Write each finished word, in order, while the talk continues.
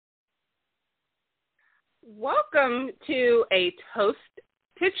Welcome to A Toast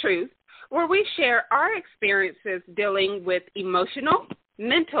to Truth, where we share our experiences dealing with emotional,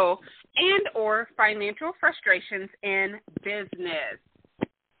 mental, and or financial frustrations in business.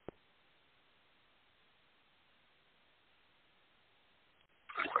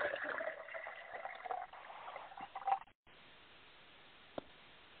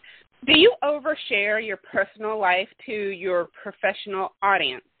 Do you overshare your personal life to your professional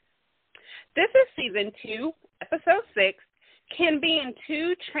audience? This is Season 2, Episode 6, Can Being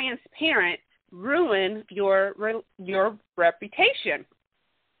Too Transparent Ruin Your Reputation?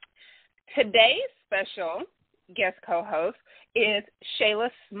 Today's special guest co-host is Shayla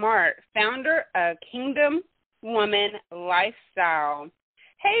Smart, founder of Kingdom Woman Lifestyle.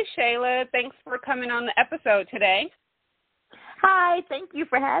 Hey, Shayla, thanks for coming on the episode today. Hi, thank you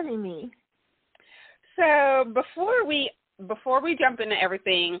for having me. So before we jump into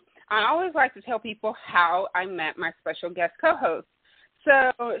everything, I always like to tell people how I met my special guest co-host.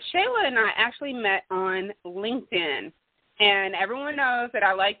 So Shayla and I actually met on LinkedIn, and everyone knows that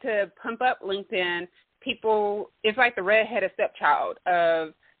I like to pump up LinkedIn. People, it's like the redheaded stepchild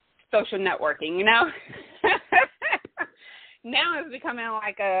of social networking, you know? Now it's becoming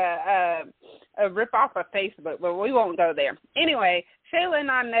like a rip-off of Facebook, but we won't go there. Anyway, Shayla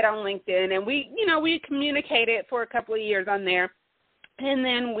and I met on LinkedIn, and we communicated for a couple of years on there. And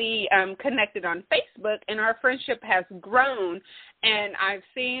then we connected on Facebook, and our friendship has grown. And I've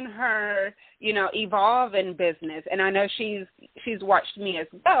seen her, evolve in business, and I know she's watched me as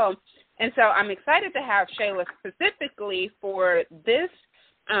well. And so I'm excited to have Shayla specifically for this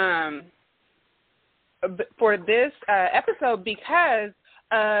episode because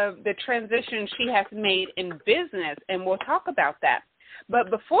of the transition she has made in business, and we'll talk about that. But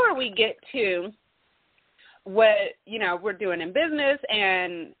before we get to what, we're doing in business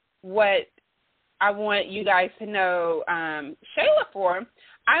and what I want you guys to know Shayla for,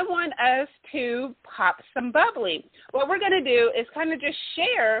 I want us to pop some bubbly. What we're going to do is kind of just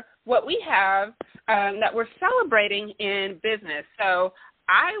share what we have that we're celebrating in business. So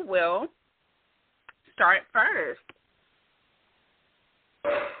I will start first.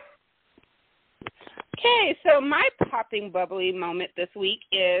 Okay, so my popping bubbly moment this week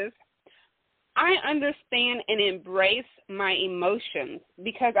is I understand and embrace my emotions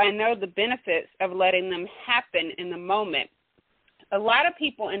because I know the benefits of letting them happen in the moment. A lot of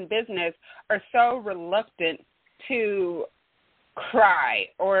people in business are so reluctant to cry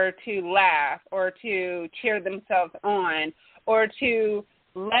or to laugh or to cheer themselves on or to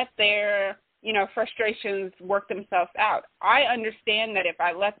let their frustrations work themselves out. I understand that if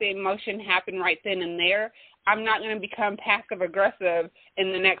I let the emotion happen right then and there, I'm not going to become passive-aggressive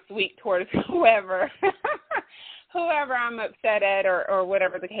in the next week towards whoever I'm upset at or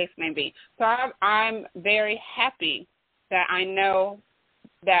whatever the case may be. So I'm very happy that I know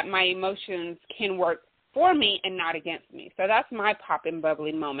that my emotions can work for me and not against me. So that's my poppin'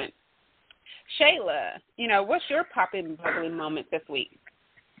 bubbly moment. Shayla, what's your poppin' bubbly moment this week?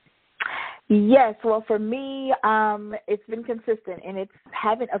 Yes, well, for me, it's been consistent, and it's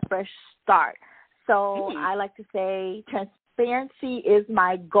having a fresh start. So I like to say transparency is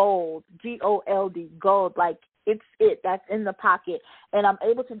my gold, G-O-L-D, gold, like it's it, that's in the pocket. And I'm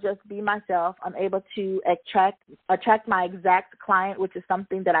able to just be myself. I'm able to attract my exact client, which is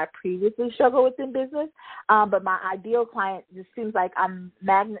something that I previously struggled with in business. But my ideal client just seems like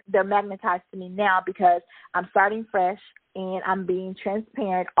they're magnetized to me now because I'm starting fresh and I'm being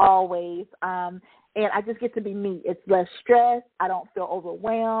transparent always. And I just get to be me. It's less stress. I don't feel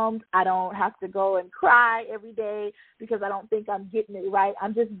overwhelmed. I don't have to go and cry every day because I don't think I'm getting it right.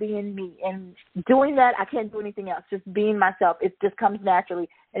 I'm just being me. And doing that, I can't do anything else. Just being myself, it just comes naturally,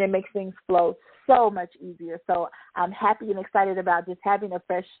 and it makes things flow so much easier. So I'm happy and excited about just having a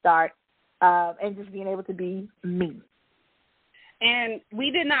fresh start and just being able to be me. And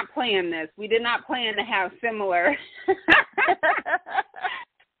we did not plan this. We did not plan to have similar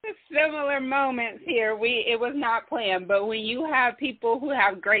moments here. It was not planned, but when you have people who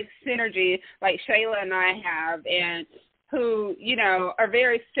have great synergy like Shayla and I have and who, are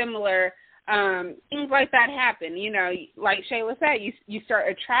very similar, things like that happen. Like Shayla said, you start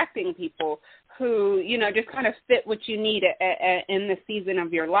attracting people who, just kind of fit what you need in the season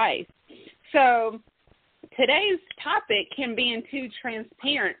of your life. So today's topic, can being too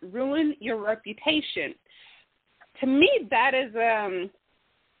transparent ruin your reputation? To me, that is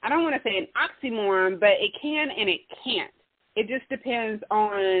I don't want to say an oxymoron, but it can and it can't. It just depends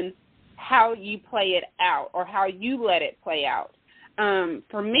on how you play it out or how you let it play out.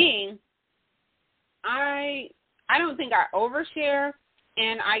 For me, I don't think I overshare,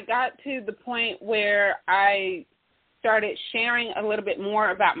 and I got to the point where I started sharing a little bit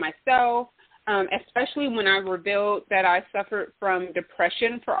more about myself, especially when I revealed that I suffered from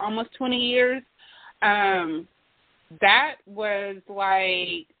depression for almost 20 years. That was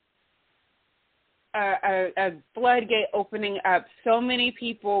like a floodgate opening up. So many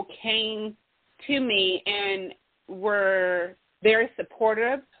people came to me and were very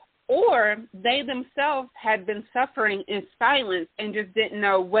supportive, or they themselves had been suffering in silence and just didn't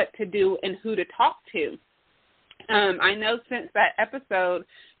know what to do and who to talk to. I know since that episode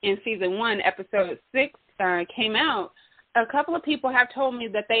in season 1, episode 6 came out, a couple of people have told me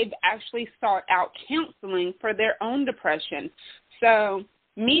that they've actually sought out counseling for their own depression. So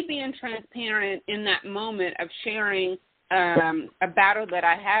me being transparent in that moment of sharing a battle that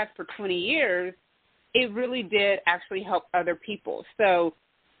I had for 20 years, it really did actually help other people. So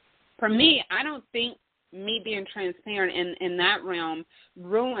for me, I don't think me being transparent in that realm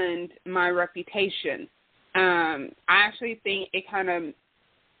ruined my reputation. I actually think it kind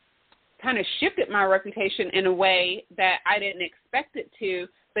of shifted my reputation in a way that I didn't expect it to,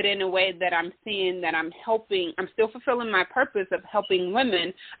 but in a way that I'm seeing that I'm helping. I'm still fulfilling my purpose of helping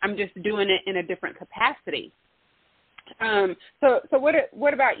women. I'm just doing it in a different capacity. So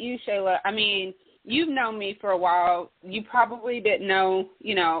what about you, Shayla? I mean, you've known me for a while. You probably didn't know,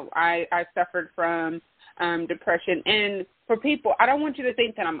 I suffered from depression. And for people, I don't want you to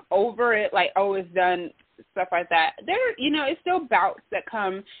think that I'm over it, like, oh, it's done, stuff like that. It's still bouts that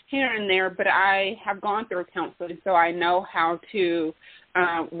come here and there, but I have gone through counseling, so I know how to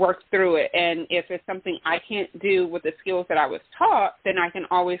work through it. And if it's something I can't do with the skills that I was taught, then I can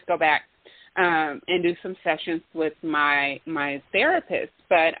always go back and do some sessions with my therapist.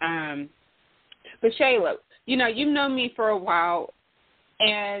 But Shayla, you've known me for a while,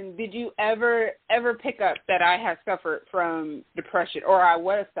 and did you ever pick up that I had suffered from depression, or I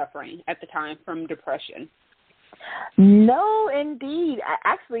was suffering at the time from depression? No, indeed.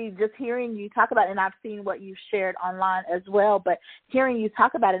 Actually, just hearing you talk about it, and I've seen what you shared online as well, but hearing you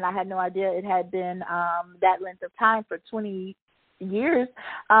talk about it, I had no idea it had been that length of time for 20 years.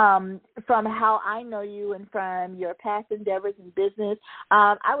 From how I know you and from your past endeavors in business,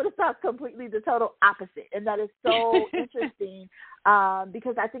 I would have thought completely the total opposite. And that is so interesting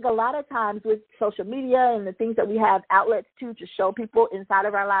because I think a lot of times with social media and the things that we have outlets to show people inside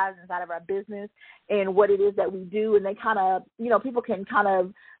of our lives, inside of our business, and what it is that we do, and they kind of, people can kind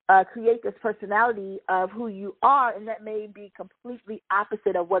of create this personality of who you are, and that may be completely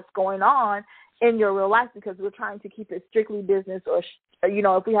opposite of what's going on in your real life, because we're trying to keep it strictly business, or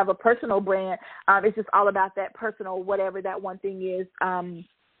if we have a personal brand, it's just all about that personal, whatever that one thing is.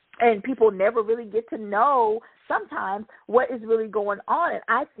 And people never really get to know sometimes what is really going on. And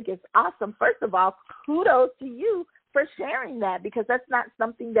I think it's awesome. First of all, kudos to you for sharing that, because that's not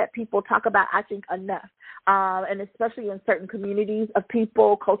something that people talk about, I think, enough. And especially in certain communities of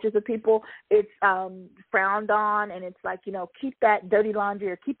people, cultures of people, it's frowned on, and it's like, keep that dirty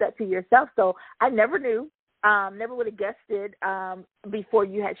laundry or keep that to yourself. So I never knew. Never would have guessed it before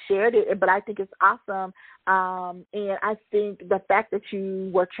you had shared it, but I think it's awesome. And I think the fact that you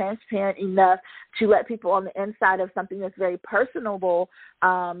were transparent enough to let people on the inside of something that's very personable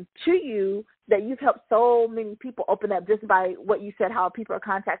to you, that you've helped so many people open up just by what you said, how people are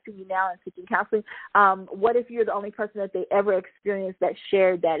contacting you now and seeking counseling. What if you're the only person that they ever experienced that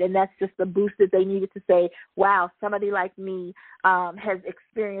shared that, and that's just the boost that they needed to say, wow, somebody like me has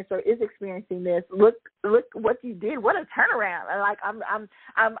experienced or is experiencing this. Look what you did. What a turnaround. Like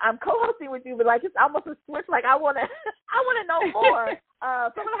I'm co-hosting with you, but like it's almost a switch. Like I want to know more. So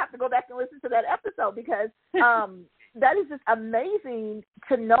I'm going to have to go back and listen to that episode, because that is just amazing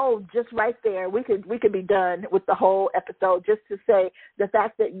to know. Just right there, we could be done with the whole episode, just to say the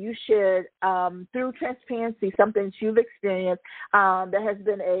fact that you shared through transparency something that you've experienced that has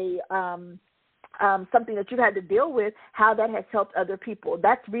been something that you've had to deal with, how that has helped other people.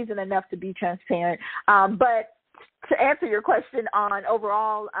 That's reason enough to be transparent. But to answer your question on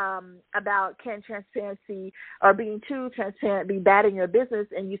overall about can transparency or being too transparent be bad in your business,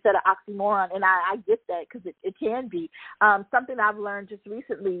 and you said an oxymoron, and I get that, because it can be. Something I've learned just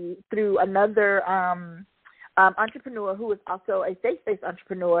recently through another entrepreneur who is also a faith-based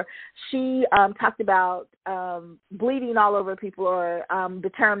entrepreneur. She talked about bleeding all over people, or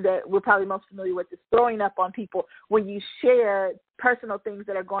the term that we're probably most familiar with is throwing up on people when you share personal things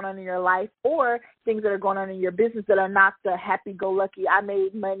that are going on in your life or things that are going on in your business that are not the happy-go-lucky, I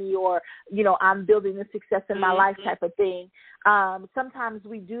made money or, I'm building a success in my life type of thing. Sometimes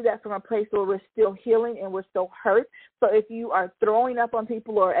we do that from a place where we're still healing and we're still hurt. So if you are throwing up on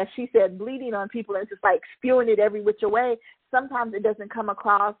people or, as she said, bleeding on people and just like spewing it every which way, sometimes it doesn't come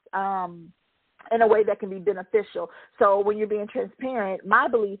across in a way that can be beneficial. So when you're being transparent, my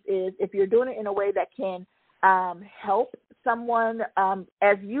belief is if you're doing it in a way that can help someone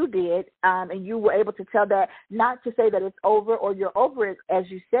as you did, and you were able to tell that, not to say that it's over or you're over it, as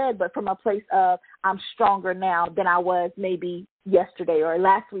you said, but from a place of I'm stronger now than I was maybe yesterday or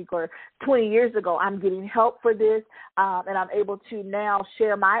last week or 20 years ago. I'm getting help for this, and I'm able to now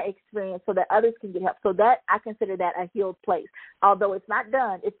share my experience so that others can get help. So that I consider that a healed place. Although it's not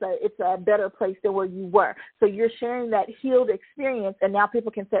done, it's a better place than where you were. So you're sharing that healed experience, and now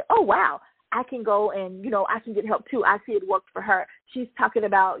people can say, oh, wow, I can go and, I can get help too. I see it worked for her. She's talking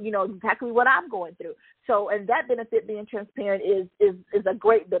about, exactly what I'm going through. So, and that benefit, being transparent, is a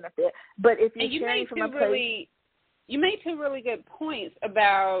great benefit. But if you're sharing from a place... You made two really good points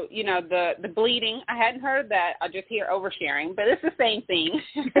about, the bleeding. I hadn't heard that. I just hear oversharing, but it's the same thing.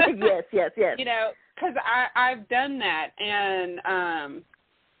 Yes. Because I've done that. And,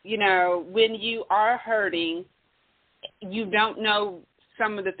 when you are hurting, you don't know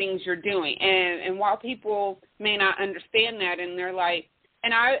some of the things you're doing. And while people may not understand that, and they're like,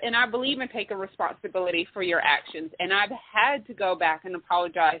 and I believe in taking responsibility for your actions. And I've had to go back and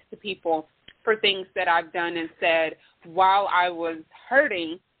apologize to people for things that I've done and said while I was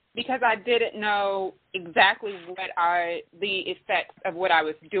hurting, because I didn't know exactly the effects of what I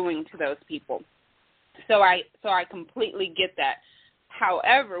was doing to those people. So I completely get that.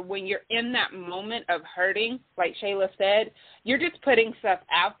 However, when you're in that moment of hurting, like Shayla said, you're just putting stuff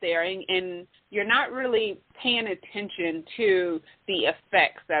out there and you're not really paying attention to the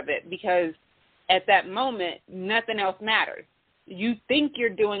effects of it, because at that moment, nothing else matters. You think you're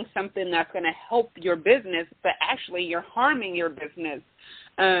doing something that's going to help your business, but actually you're harming your business.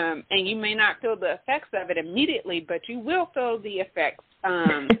 And you may not feel the effects of it immediately, but you will feel the effects.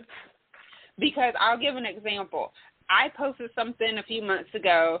 Because I'll give an example. I posted something a few months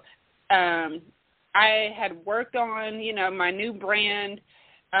ago. I had worked on, my new brand,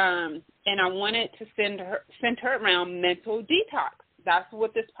 and I wanted to center around mental detox. That's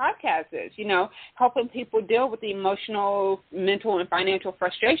what this podcast is, helping people deal with the emotional, mental, and financial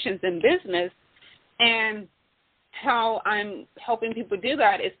frustrations in business. And how I'm helping people do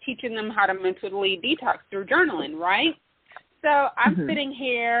that is teaching them how to mentally detox through journaling, right? So I'm sitting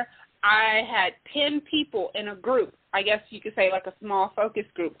here. I had 10 people in a group, I guess you could say like a small focus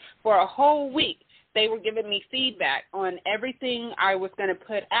group, for a whole week. They were giving me feedback on everything I was going to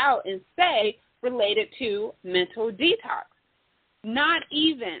put out and say related to mental detox. Not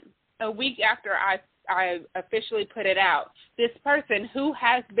even a week after I officially put it out, this person who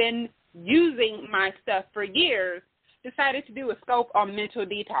has been using my stuff for years decided to do a scope on mental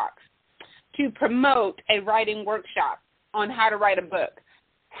detox to promote a writing workshop on how to write a book.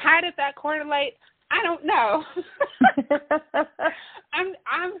 How did that correlate? I don't know.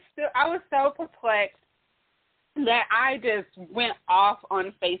 I was so perplexed that I just went off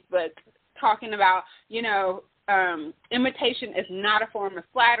on Facebook talking about, imitation is not a form of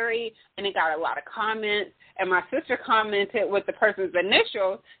flattery, and it got a lot of comments. And my sister commented with the person's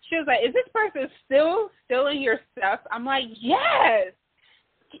initials. She was like, is this person still stealing your stuff? I'm like, yes.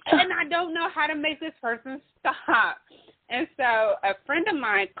 And I don't know how to make this person stop. And so a friend of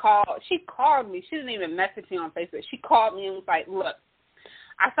mine she called me. She didn't even message me on Facebook. She called me and was like, look,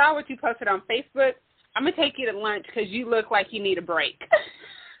 I saw what you posted on Facebook. I'm going to take you to lunch because you look like you need a break.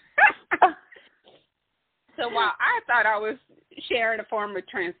 So while I thought I was sharing a form of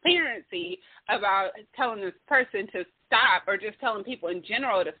transparency about telling this person to stop, or just telling people in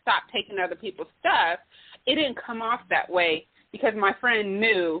general to stop taking other people's stuff, it didn't come off that way because my friend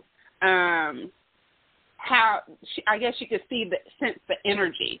knew how, I guess you could sense the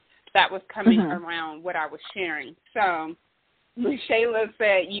energy that was coming around what I was sharing. So when Shayla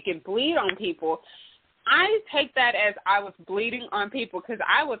said you can bleed on people, I take that as I was bleeding on people because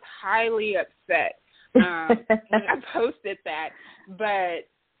I was highly upset when I posted that. But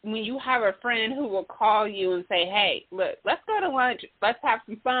when you have a friend who will call you and say, hey, look, let's go to lunch, let's have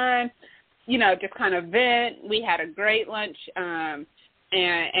some fun, just kind of vent. We had a great lunch, and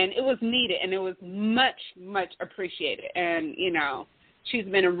it was needed, and it was much, much appreciated. And, she's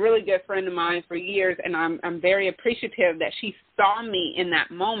been a really good friend of mine for years, and I'm very appreciative that she saw me in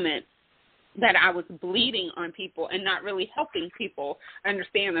that moment that I was bleeding on people and not really helping people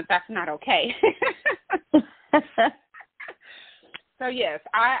understand that that's not okay. So, yes,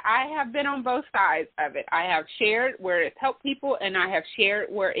 I have been on both sides of it. I have shared where it's helped people, and I have shared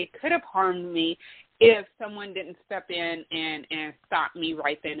where it could have harmed me if someone didn't step in and stop me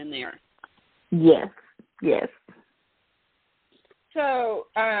right then and there. Yes, yes. So,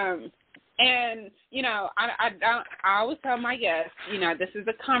 and, you know, I always tell my guests, you know, this is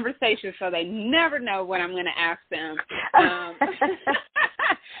a conversation, so they never know what I'm going to ask them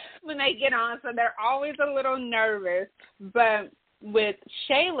when they get on. So they're always a little nervous. But with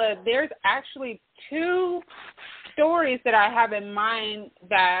Shayla, there's actually 2 stories that I have in mind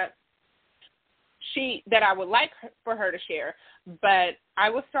that I would like for her to share. But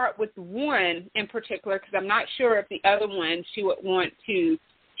I will start with one in particular because I'm not sure if the other one she would want to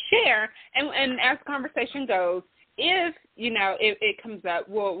share. And as conversation goes, if, you know, it comes up,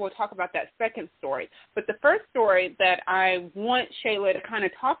 we'll talk about that second story. But the first story that I want Shayla to kind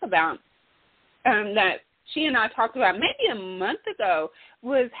of talk about, that she and I talked about maybe a month ago,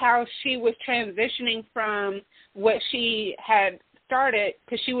 was how she was transitioning from what she had started,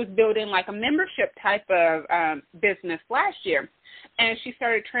 because she was building like a membership type of business last year. And she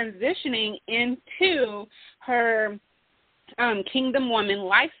started transitioning into her Kingdom Woman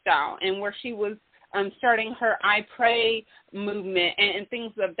lifestyle, and where she was starting her I Pray movement and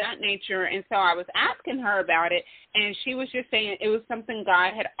things of that nature. And so I was asking her about it, and she was just saying it was something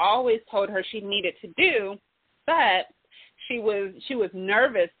God had always told her she needed to do, but she was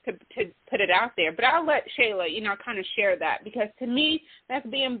nervous to put it out there. But I'll let Shayla, you know, kind of share that, because to me that's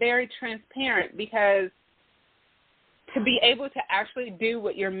being very transparent, because to be able to actually do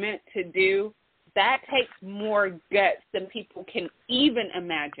what you're meant to do, that takes more guts than people can even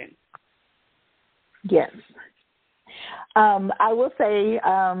imagine. Yes. I will say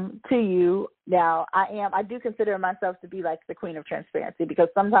to you now, I do consider myself to be like the queen of transparency, because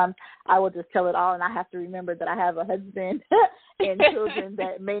sometimes I will just tell it all, and I have to remember that I have a husband and children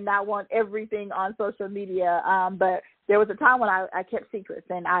that may not want everything on social media. But there was a time when I kept secrets,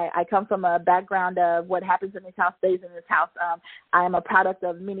 and I come from a background of what happens in this house stays in this house. I am a product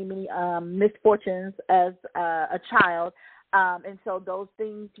of many, many misfortunes as a child. And so those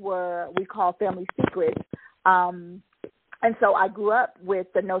things we call family secrets. And so I grew up with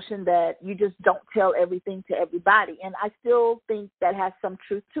the notion that you just don't tell everything to everybody. And I still think that has some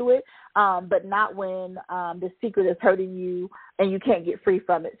truth to it, but not when the secret is hurting you and you can't get free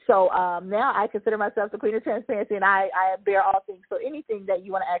from it. So now I consider myself the queen of transparency, and I bear all things. So anything that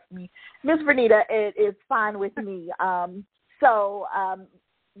you want to ask me, Miss Vernita, it is fine with me.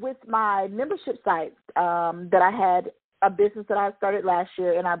 With my membership site that I had, a business that I started last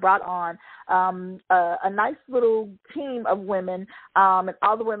year, and I brought on a nice little team of women, and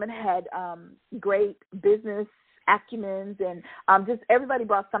all the women had great business acumens, and just everybody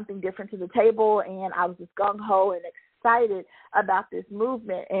brought something different to the table, and I was just gung-ho and excited about this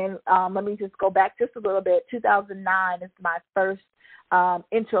movement. And let me just go back just a little bit. 2009 is my first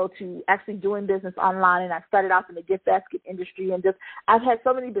intro to actually doing business online, and I started off in the gift basket industry, and just I've had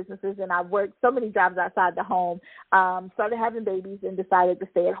so many businesses, and I've worked so many jobs outside the home, started having babies, and decided the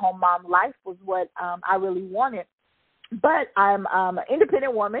stay-at-home mom life was what I really wanted. But I'm an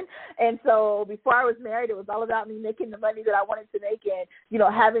independent woman, and so before I was married, it was all about me making the money that I wanted to make and, you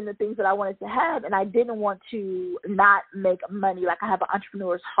know, having the things that I wanted to have, and I didn't want to not make money. Like, I have an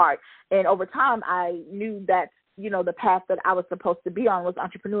entrepreneur's heart, and over time I knew that, you know, the path that I was supposed to be on was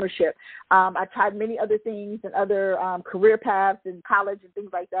entrepreneurship. I tried many other things and other career paths in college and things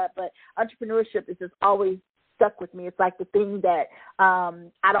like that, but entrepreneurship is just always stuck with me. It's like the thing that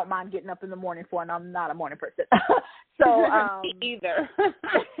I don't mind getting up in the morning for, and I'm not a morning person. So either.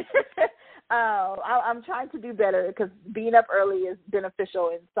 I'm trying to do better, because being up early is beneficial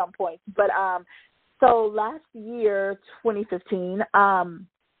in some points. But so last year, 2015,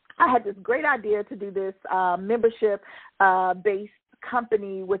 I had this great idea to do this membership-based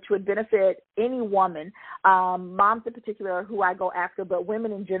company, which would benefit any woman, moms in particular, who I go after, but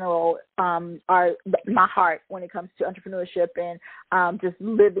women in general are my heart when it comes to entrepreneurship and just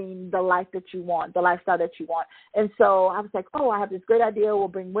living the life that you want, the lifestyle that you want. And so I was like, oh, I have this great idea. We'll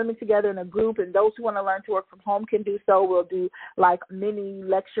bring women together in a group, and those who want to learn to work from home can do so. We'll do like mini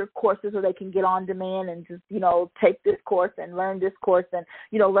lecture courses where they can get on demand and just, you know, take this course and learn this course and,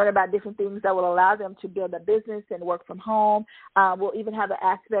 you know, learn about different things that will allow them to build a business and work from home. We'll even have an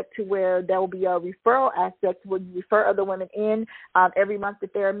aspect to where there will be a referral aspect where you refer other women in. Every month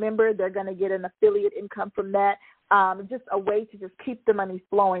that they're a member, they're going to get an affiliate income from that. Just a way to just keep the money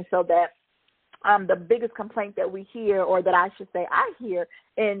flowing so that the biggest complaint that we hear, or that I should say I hear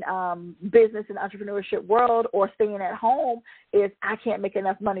in business and entrepreneurship world, or staying at home, is I can't make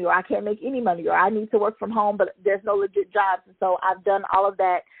enough money, or I can't make any money, or I need to work from home, but there's no legit jobs. And so I've done all of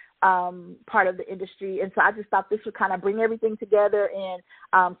that part of the industry. And so I just thought this would kind of bring everything together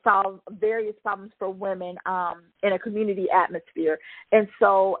and solve various problems for women in a community atmosphere. And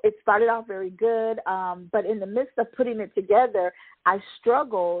so it started off very good, but in the midst of putting it together, I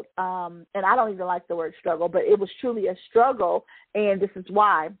struggled, and I don't even like the word struggle, but it was truly a struggle, and this is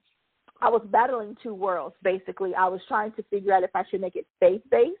why. I was battling two worlds, basically. I was trying to figure out if I should make it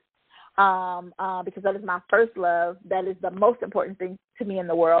faith-based, because that is my first love. That is the most important thing to me in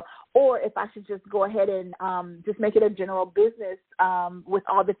the world. Or if I should just go ahead and just make it a general business with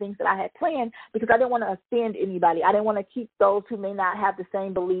all the things that I had planned, because I didn't want to offend anybody. I didn't want to keep those who may not have the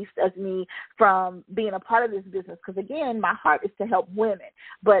same beliefs as me from being a part of this business. Because, again, my heart is to help women.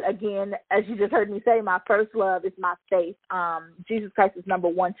 But, again, as you just heard me say, my first love is my faith. Jesus Christ is number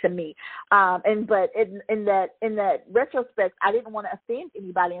one to me. But in that retrospect, I didn't want to offend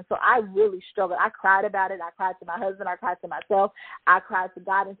anybody. And so I really struggled. I cried about it. I cried to my husband. I cried to myself. I cried to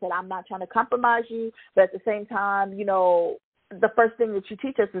God and said, I'm not trying to compromise you, but at the same time, you know, the first thing that you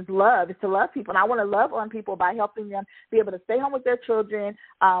teach us is love, is to love people. And I want to love on people by helping them be able to stay home with their children,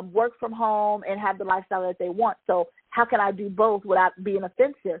 work from home, and have the lifestyle that they want. So how can I do both without being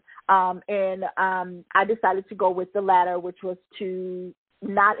offensive? I decided to go with the latter, which was to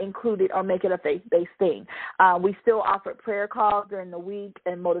not include it or make it a faith-based thing. We still offered prayer calls during the week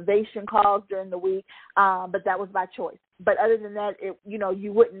and motivation calls during the week, but that was by choice. But other than that,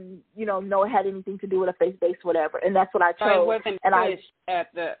 you wouldn't, know it had anything to do with a faith-based whatever, and that's what I chose. So it wasn't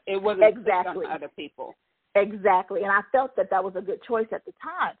pushed it wasn't exactly pushed on other people. Exactly, and I felt that was a good choice at the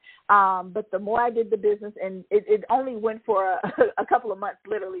time. But the more I did the business, and it only went for a couple of months,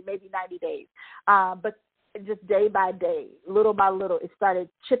 literally, maybe 90 days. But just day by day, little by little, it started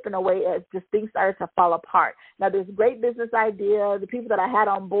chipping away as just things started to fall apart. Now, there's a great business idea. The people that I had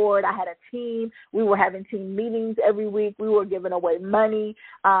on board, I had a team. We were having team meetings every week. We were giving away money.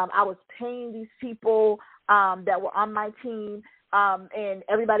 I was paying these people that were on my team. And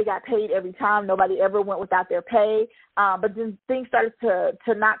everybody got paid every time. Nobody ever went without their pay. But then things started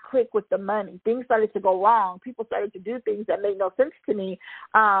to not click with the money. Things started to go wrong. People started to do things that made no sense to me.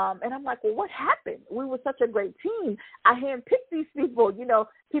 And I'm like, well, what happened? We were such a great team. I handpicked these people.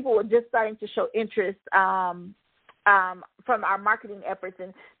 People were just starting to show interest from our marketing efforts,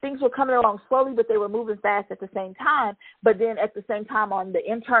 and things were coming along slowly, but they were moving fast at the same time. But then at the same time, on the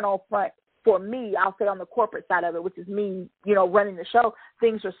internal front, for me, I'll say on the corporate side of it, which is me, running the show,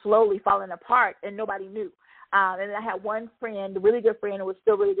 things were slowly falling apart and nobody knew. And I had one friend, a really good friend, who was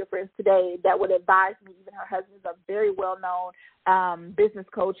still really good friends today, that would advise me. Even her husband is a very well-known business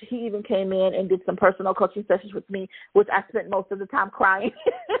coach. He even came in and did some personal coaching sessions with me, which I spent most of the time crying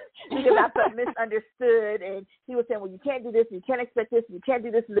because I felt misunderstood. And he was saying, well, you can't do this, and you can't expect this, and you can't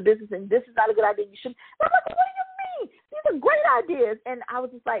do this in the business, and this is not a good idea. You should. And I'm like, what do you mean? These are great ideas. And I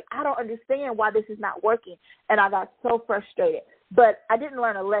was just like, I don't understand why this is not working. And I got so frustrated. But I didn't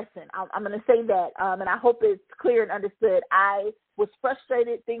learn a lesson. I'm going to say that, and I hope it's clear and understood. I was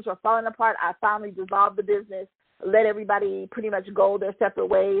frustrated. Things were falling apart. I finally dissolved the business, let everybody pretty much go their separate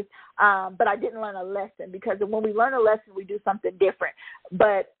ways. But I didn't learn a lesson, because when we learn a lesson, we do something different.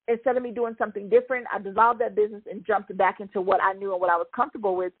 But instead of me doing something different, I dissolved that business and jumped back into what I knew and what I was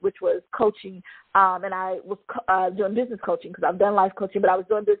comfortable with, which was coaching. And I was doing business coaching, because I've done life coaching, but I was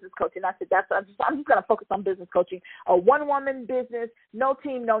doing business coaching. I said, I'm just going to focus on business coaching, a one-woman business, no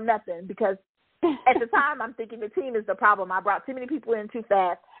team, no nothing, because at the time I'm thinking the team is the problem. I brought too many people in too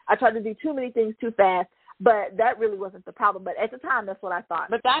fast. I tried to do too many things too fast. But that really wasn't the problem. But at the time, that's what I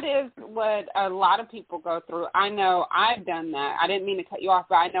thought. But that is what a lot of people go through. I know I've done that. I didn't mean to cut you off,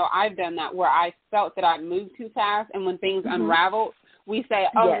 but I know I've done that, where I felt that I moved too fast, and when things unraveled, we say,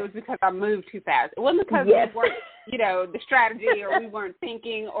 yes. It was because I moved too fast. It wasn't because yes. we weren't, the strategy, or we weren't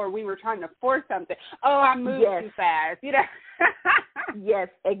thinking, or we were trying to force something. Oh, I moved yes. too fast, Yes,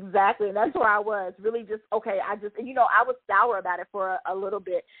 exactly. And that's where I was really just, I was sour about it for a little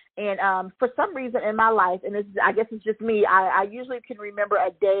bit. And for some reason in my life, and I guess it's just me, I usually can remember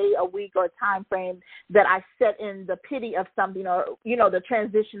a day, a week, or a time frame that I set in the pity of something, or, the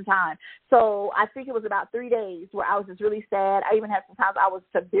transition time. So I think it was about 3 days where I was just really sad. I even had some times I was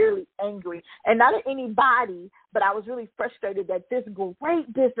severely angry, and not at anybody, but I was really frustrated that this great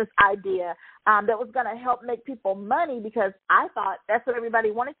business idea that was going to help make people money, because I thought that's what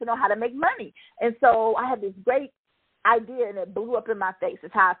everybody wanted to know, how to make money. And so I had this great I did, and it blew up in my face.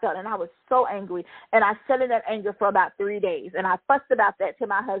 Is how I felt, and I was so angry. And I sat in that anger for about 3 days, and I fussed about that to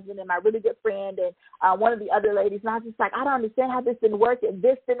my husband and my really good friend and one of the other ladies. And I was just like, I don't understand how this didn't work, and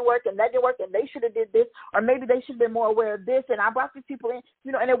this didn't work, and that didn't work, and they should have did this, or maybe they should have been more aware of this. And I brought these people in,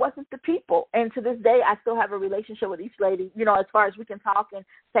 and it wasn't the people. And to this day, I still have a relationship with each lady, as far as we can talk and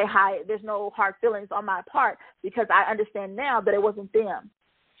say hi. There's no hard feelings on my part because I understand now that it wasn't them.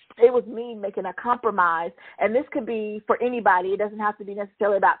 It was me making a compromise, and this could be for anybody. It doesn't have to be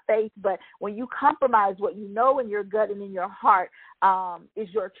necessarily about faith, but when you compromise what you know in your gut and in your heart is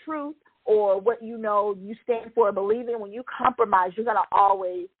your truth, or what you stand for or believe in, when you compromise, you're going to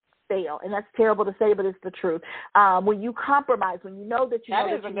always fail. And that's terrible to say, but it's the truth. When you compromise, when you know that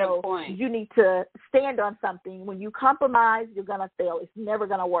you need to stand on something, when you compromise, you're going to fail. It's never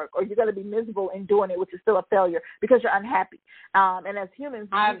going to work, or you're going to be miserable in doing it, which is still a failure because you're unhappy. And as humans,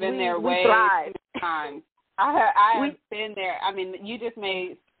 I've been there way thrive. too many times. I have been there. I mean, you just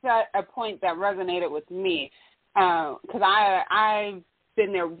made such a point that resonated with me because I've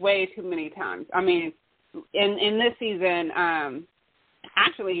been there way too many times. I mean, in this season,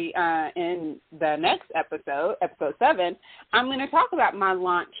 actually, in the next episode 7, I'm going to talk about my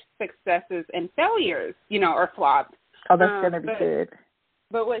launch successes and failures, or flops. Oh, that's going to be good.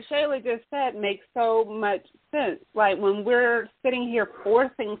 But what Shayla just said makes so much sense. Like when we're sitting here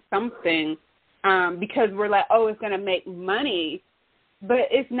forcing something because we're like, oh, it's going to make money, but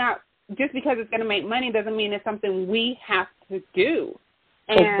it's not. Just because it's going to make money doesn't mean it's something we have to do.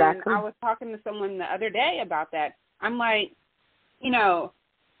 And exactly. I was talking to someone the other day about that. I'm like,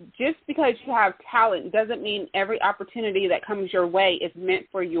 just because you have talent doesn't mean every opportunity that comes your way is meant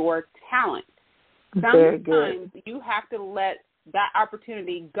for your talent. Sometimes you have to let that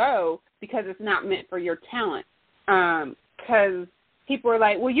opportunity go because it's not meant for your talent. Because people are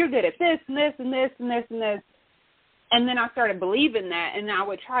like, well, you're good at this and this and this and this and this. And then I started believing that, and I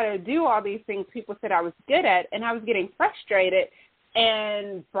would try to do all these things people said I was good at, and I was getting frustrated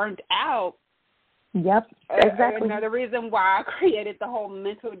and burnt out. Yep, exactly. Another reason why I created the whole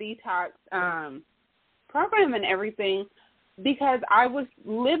mental detox program and everything, because I was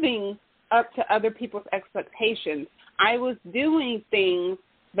living up to other people's expectations. I was doing things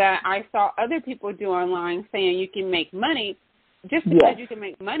that I saw other people do online saying you can make money. Just because you can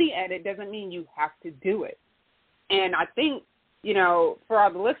make money at it doesn't mean you have to do it. And I think, for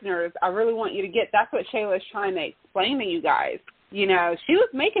all the listeners, I really want you to get that's what Shayla is trying to explain to you guys. She was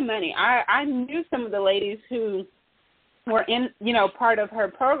making money. I knew some of the ladies who were in, part of her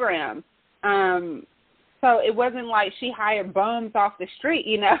program. So it wasn't like she hired bums off the street,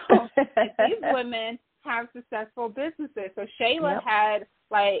 These women have successful businesses. So Shayla had,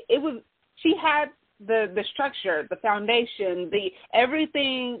 she had the structure, the foundation,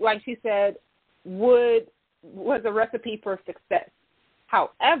 everything, like she said, was a recipe for success.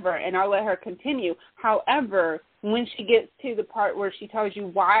 However, and I'll let her continue, however, when she gets to the part where she tells you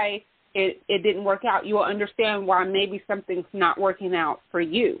why it didn't work out, you will understand why maybe something's not working out for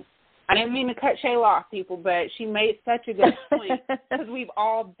you. I didn't mean to cut Shayla off, people, but she made such a good point because we've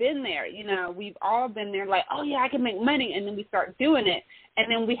all been there. We've all been there like, oh, yeah, I can make money, and then we start doing it,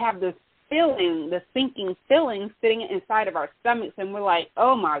 and then we have this feeling, the sinking feeling sitting inside of our stomachs, and we're like,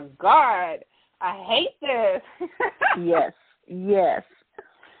 oh, my God, I hate this. Yes.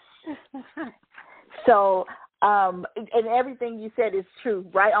 So, and everything you said is true,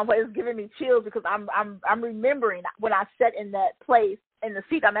 right? It's giving me chills because I'm remembering when I sat in that place in the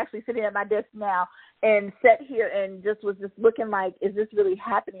seat. I'm actually sitting at my desk now and sat here and was just looking like, is this really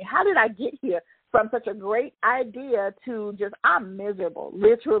happening? How did I get here from such a great idea to I'm miserable,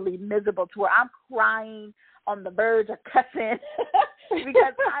 literally miserable, to where I'm crying on the verge of cussing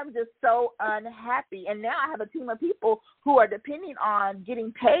because I'm just so unhappy. And now I have a team of people who are depending on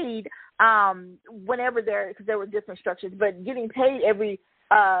getting paid whenever because there were different structures, but getting paid every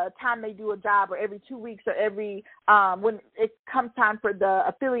time they do a job, or every 2 weeks, or every when it comes time for the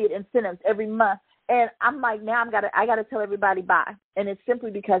affiliate incentives every month. And I'm like, now I gotta tell everybody bye. And it's simply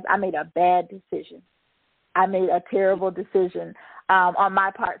because I made a bad decision. I made a terrible decision on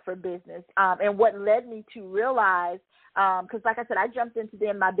my part for business. And what led me to realize, because like I said, I jumped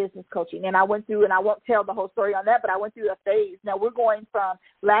into my business coaching, and I went through, and I won't tell the whole story on that, but I went through a phase. Now we're going from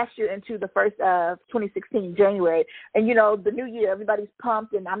last year into the first of 2016, January. And, the new year, everybody's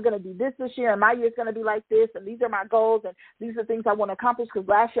pumped, and I'm going to do this year, and my year's going to be like this, and these are my goals, and these are things I want to accomplish because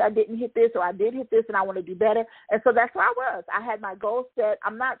last year I didn't hit this, or I did hit this, and I want to do better. And so that's where I was. I had my goals set.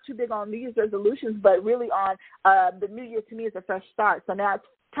 I'm not too big on New Year's resolutions, but really on the new year to me is a fresh start. So now it's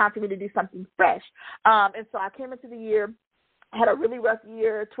time for me to do something fresh. And so I came into the year had a really rough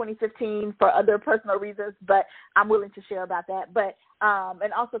year, 2015, for other personal reasons, but I'm willing to share about that. But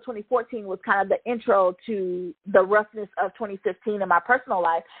and also 2014 was kind of the intro to the roughness of 2015 in my personal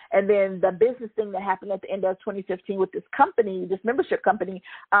life. And then the business thing that happened at the end of 2015 with this company, this membership company,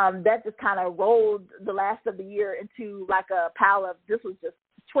 that just kind of rolled the last of the year into like a pile of, this was just,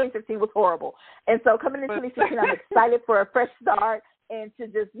 2015 was horrible. And so coming into 2016, I'm excited for a fresh start and to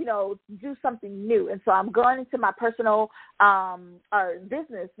just, you know, do something new. And so I'm going into my personal or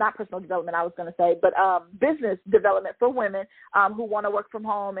business, not personal development, I was going to say, but business development for women who want to work from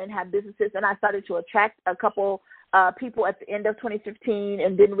home and have businesses. And I started to attract a couple people at the end of 2015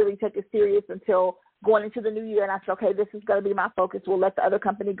 and didn't really take it serious until going into the new year. And I said, okay, this is going to be my focus. We'll let the other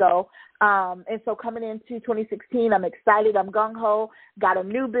company go. And so coming into 2016, I'm excited. I'm gung-ho. Got a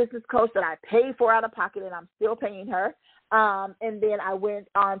new business coach that I paid for out of pocket, and I'm still paying her. And then I went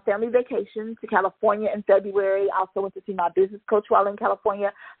on family vacation to California in February. I also went to see my business coach while in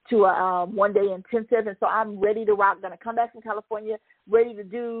California to a one-day intensive. And so I'm ready to rock. Going to come back from California, ready to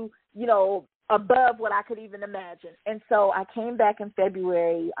do, you know, above what I could even imagine. And so I came back in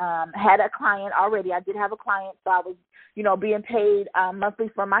February, had a client already. I did have a client, so I was, you know, being paid monthly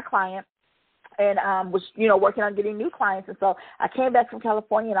from my client. And was, you know, working on getting new clients. And so I came back from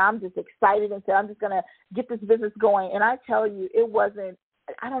California, and I'm just excited and said, I'm just going to get this business going. And I tell you, it wasn't,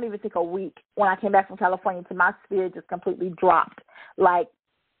 I don't even think a week when I came back from California to my spirit just completely dropped. Like,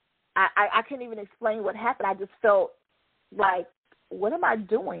 I couldn't even explain what happened. I just felt like, what am I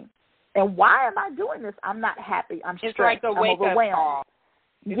doing? And why am I doing this? I'm not happy. I'm stressed. It's like a wake-up call.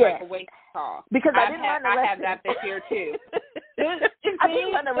 It's like a wake-up call. Because I didn't learn the lesson. I had that this year, too. I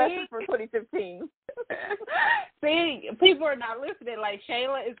didn't learn the lesson for 2015. See, people are not listening. Like,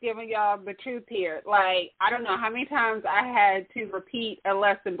 Shayla is giving y'all the truth here. Like, I don't know how many times I had to repeat a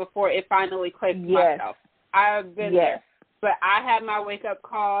lesson before it finally clicked myself. I've been there. But I had my wake-up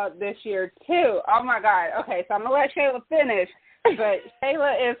call this year, too. Oh, my God. Okay, so I'm going to let Shayla finish. But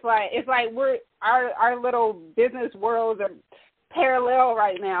Shayla is like, it's like we're, our little business worlds are parallel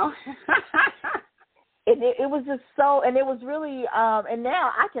right now. It was just so, and it was really, and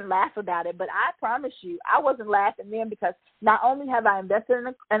now I can laugh about it, but I promise you, I wasn't laughing then, because not only have I invested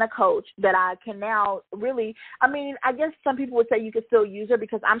in a coach that I can now really, I mean, I guess some people would say you can still use her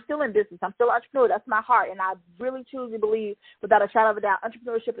because I'm still in business. I'm still an entrepreneur. That's my heart. And I really truly believe, without a shadow of a doubt,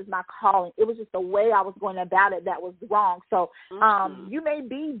 entrepreneurship is my calling. It was just the way I was going about it that was wrong. So you may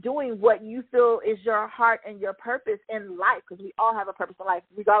be doing what you feel is your heart and your purpose in life, because we all have a purpose in life,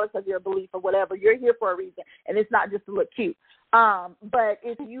 regardless of your belief or whatever. You're here for a reason, and it's not just to look cute. But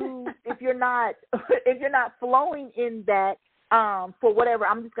if you're not flowing in that, for whatever,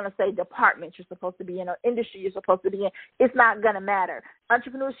 I'm just going to say department you're supposed to be in or industry you're supposed to be in, it's not going to matter.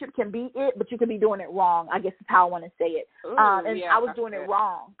 Entrepreneurship can be it, but you can be doing it wrong, I guess is how I want to say it. I was doing it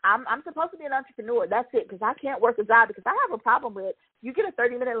wrong. I'm supposed to be an entrepreneur. That's it, because I can't work a job, because I have a problem with, you get a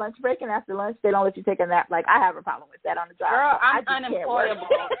 30-minute lunch break, and after lunch they don't let you take a nap. Like, I have a problem with that on the job. Girl, I'm unemployable.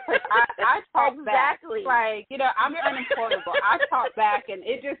 I talk exactly. back. Like, you know, I'm unemployable. I talk back, and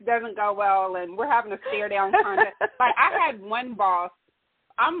it just doesn't go well, and we're having to stare down content. Like, I had one boss.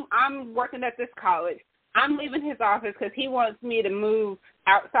 I'm working at this college. I'm leaving his office because he wants me to move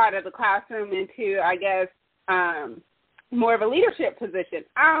outside of the classroom into, I guess, more of a leadership position.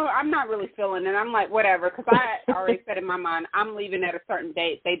 I'm not really feeling it. I'm like, whatever, because I already said in my mind, I'm leaving at a certain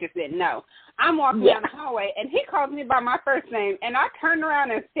date. They just didn't know. I'm walking down the hallway, and he calls me by my first name, and I turned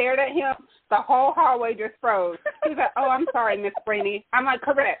around and stared at him. The whole hallway just froze. He's like, oh, I'm sorry, Miss Brainy. I'm like,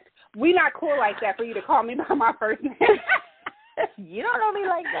 correct. We not cool like that for you to call me by my first name. You don't know me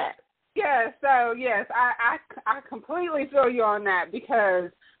like that. Yeah, so yes, I completely feel you on that, because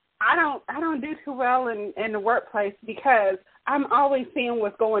I don't do too well in the workplace, because I'm always seeing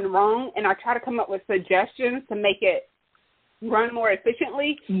what's going wrong, and I try to come up with suggestions to make it run more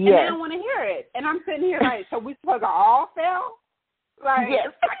efficiently, and they don't want to hear it. And I'm sitting here like, so we supposed to all fail? Like,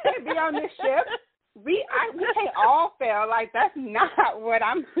 I can't be on this ship. We can't all fail. Like, that's not what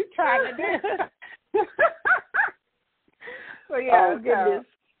I'm trying to do. So yeah, oh goodness.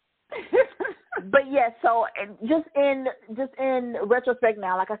 But yes, so just in retrospect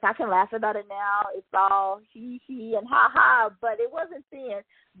now, like I said, I can laugh about it now. It's all he and ha ha, but it wasn't then.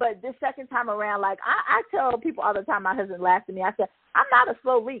 But this second time around, like I tell people all the time, my husband laughs at me. I said, I'm not a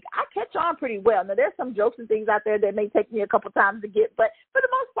slow leak. I catch on pretty well. Now, there's some jokes and things out there that may take me a couple times to get, but for the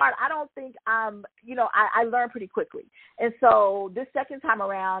most part, I don't think I learn pretty quickly. And so this second time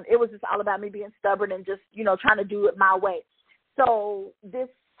around, it was just all about me being stubborn and just, trying to do it my way. So this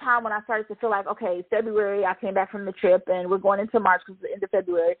time when I started to feel like, okay, February, I came back from the trip, and we're going into March because it's the end of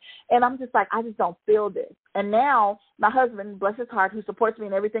February, and I'm just like, I just don't feel this. And now my husband, bless his heart, who supports me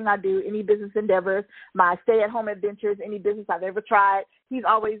in everything I do, any business endeavors, my stay-at-home adventures, any business I've ever tried, he's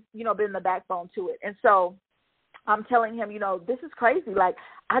always, been the backbone to it. And so I'm telling him, this is crazy. Like,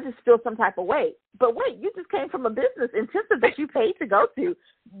 I just feel some type of way. But wait, you just came from a business intensive that you paid to go to.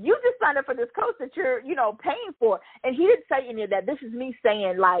 You just signed up for this coach that you're, paying for. And he didn't say any of that. This is me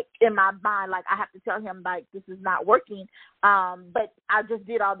saying, like, in my mind, like, I have to tell him, like, this is not working. But I just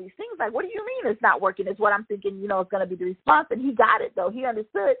did all these things. Like, what do you mean it's not working? It's what I'm thinking, is going to be the response. And he got it, though. He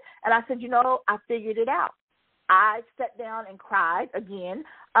understood. And I said, I figured it out. I sat down and cried again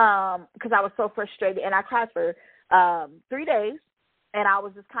because I was so frustrated. And I cried for 3 days, and I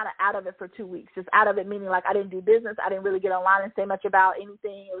was just kind of out of it for 2 weeks. Just out of it, meaning like I didn't do business. I didn't really get online and say much about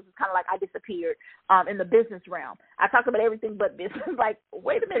anything. It was just kind of like I disappeared in the business realm. I talked about everything but business. Like,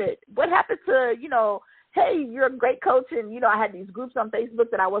 wait a minute, what happened to, hey, you're a great coach, and, I had these groups on Facebook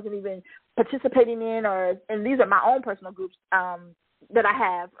that I wasn't even participating in, and these are my own personal groups that I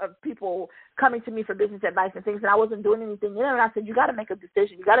have of people coming to me for business advice and things, and I wasn't doing anything in them. And I said, you got to make a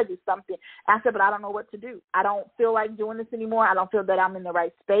decision. You got to do something. And I said, but I don't know what to do. I don't feel like doing this anymore. I don't feel that I'm in the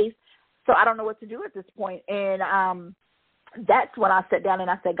right space. So I don't know what to do at this point. And that's when I sat down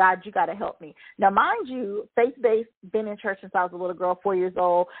and I said, God, you got to help me. Now, mind you, faith-based, been in church since I was a little girl, 4 years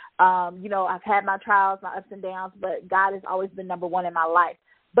old. I've had my trials, my ups and downs, but God has always been number one in my life.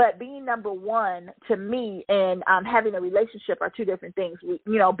 But being number one to me and having a relationship are two different things.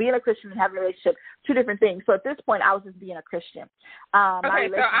 Being a Christian and having a relationship, two different things. So at this point, I was just being a Christian. Okay,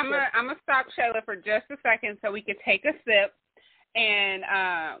 so I'm gonna stop Shayla for just a second so we could take a sip, and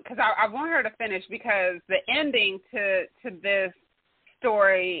because I want her to finish, because the ending to this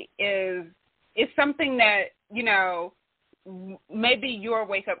story is something that maybe your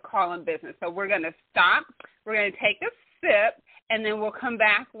wake up call in business. So we're gonna stop. We're gonna take a sip. And then we'll come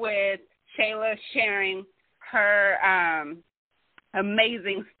back with Shayla sharing her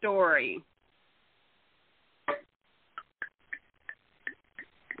amazing story.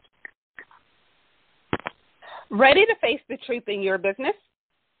 Ready to face the truth in your business?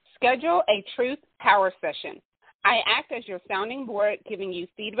 Schedule a truth power session. I act as your sounding board, giving you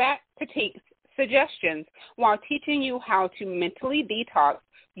feedback, critiques, suggestions, while teaching you how to mentally detox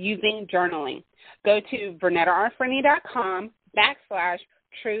using journaling. Go to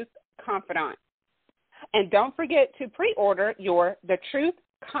VernettaRFerney.com/Truth Confidant. And don't forget to pre-order your The Truth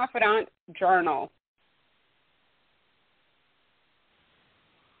Confidant Journal.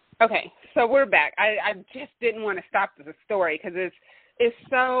 Okay, so we're back. I just didn't want to stop the story because it's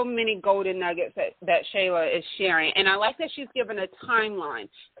so many golden nuggets that Shayla is sharing. And I like that she's given a timeline,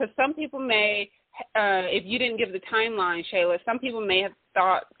 because some people may, if you didn't give the timeline, Shayla, some people may have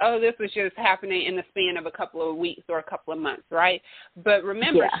thought, oh, this was just happening in the span of a couple of weeks or a couple of months, right? But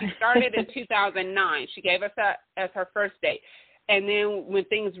remember, She started in 2009. She gave us that as her first date. And then when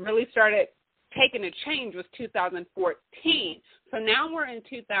things really started taking a change was 2014. So now we're in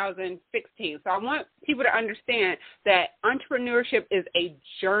 2016. So I want people to understand that entrepreneurship is a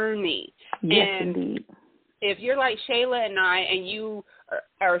journey. Yes, and indeed. If you're like Shayla and I, and you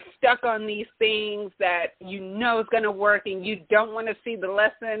are stuck on these things that is going to work, and you don't want to see the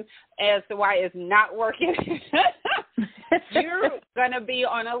lesson as to why it's not working, you're going to be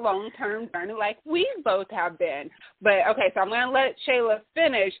on a long-term journey like we both have been. But, okay, so I'm going to let Shayla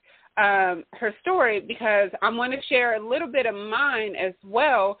finish her story, because I'm going to share a little bit of mine as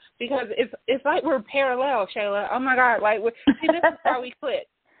well, because it's like we're parallel, Shayla. Oh, my God. See, this is why we click.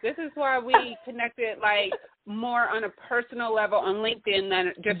 This is why we connected, more on a personal level on LinkedIn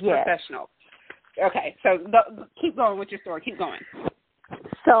than just professional. Okay, so keep going with your story. Keep going.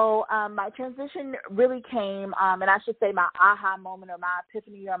 So my transition really came, and I should say my aha moment or my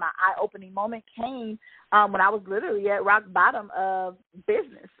epiphany or my eye-opening moment came when I was literally at rock bottom of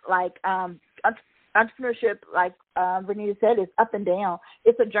business. Entrepreneurship, like Vernetta said, is up and down.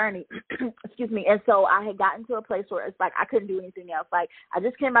 It's a journey. Excuse me. And so I had gotten to a place where it's like I couldn't do anything else. Like, I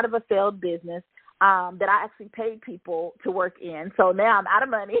just came out of a failed business that I actually paid people to work in. So now I'm out of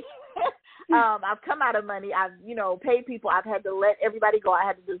money. I've come out of money. I've, paid people. I've had to let everybody go. I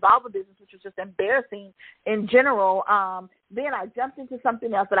had to dissolve a business, which was just embarrassing in general. Then I jumped into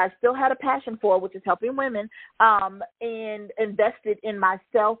something else that I still had a passion for, which is helping women, and invested in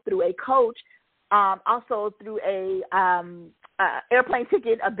myself through a coach, also through a airplane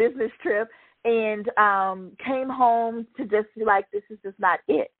ticket, a business trip, and came home to just be like, this is just not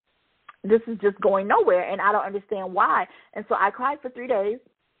it. This is just going nowhere, and I don't understand why. And so I cried for 3 days,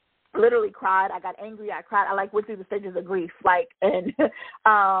 literally cried. I got angry. I cried. I went through the stages of grief, and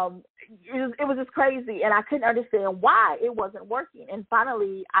it was just crazy, and I couldn't understand why it wasn't working. And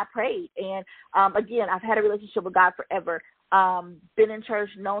finally, I prayed, and again, I've had a relationship with God forever. Been in church,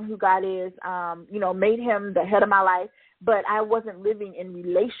 known who God is, made Him the head of my life, but I wasn't living in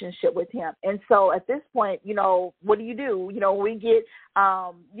relationship with Him. And so at this point, what do? We get,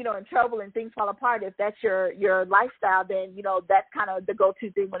 in trouble and things fall apart. If that's your lifestyle, then, that's kind of the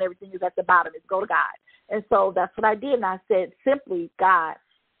go-to thing when everything is at the bottom, is go to God. And so that's what I did. And I said, simply, God,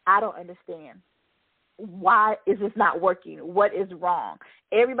 I don't understand. Why is this not working? What is wrong?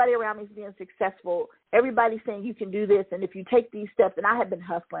 Everybody around me is being successful. Everybody's saying you can do this, and if you take these steps, and I had been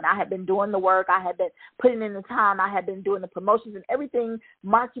hustling. I had been doing the work. I had been putting in the time. I had been doing the promotions and everything,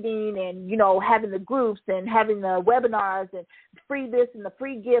 marketing and, having the groups and having the webinars and free this and the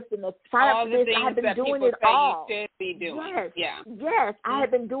free gift and the sign up for this. I had been doing it all. You should be doing. Yes, I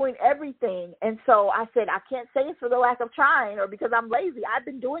had been doing everything. And so I said, I can't say it's for the lack of trying or because I'm lazy. I've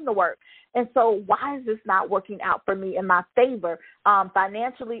been doing the work. And so why is this not working out for me in my favor,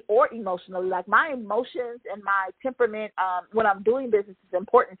 financially or emotionally? Like, my emotions and my temperament when I'm doing business is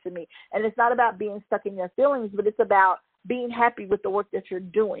important to me. And it's not about being stuck in your feelings, but it's about being happy with the work that you're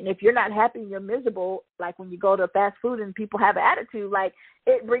doing. If you're not happy and you're miserable, like when you go to fast food and people have an attitude, like,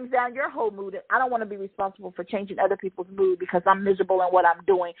 it brings down your whole mood. And I don't want to be responsible for changing other people's mood because I'm miserable in what I'm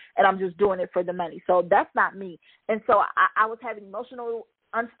doing and I'm just doing it for the money. So that's not me. And so I was having emotional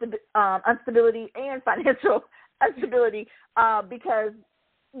instability and financial instability because,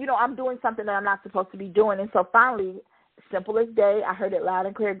 I'm doing something that I'm not supposed to be doing. And so finally, simple as day, I heard it loud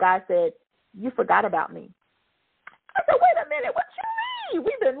and clear. God said, you forgot about me. I said, wait a minute, what you mean?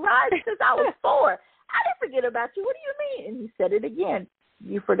 We've been riding since I was 4. I didn't forget about you. What do you mean? And he said it again.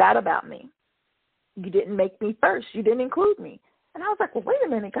 You forgot about me. You didn't make me first. You didn't include me. And I was like, well, wait a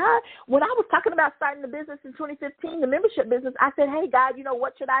minute, God. When I was talking about starting the business in 2015, the membership business, I said, hey, God,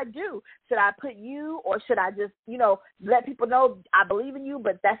 what should I do? Should I put you, or should I just, let people know I believe in you,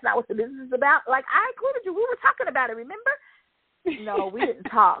 but that's not what the business is about? Like, I included you. We were talking about it, remember? No, we didn't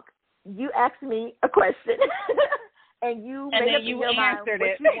talk. You asked me a question. And you made up in your mind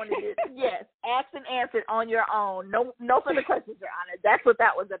what you wanted to do. Yes, asked and answered on your own. No further questions, Your Honor. That's what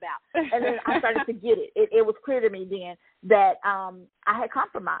that was about. And then I started to get it. It was clear to me then that I had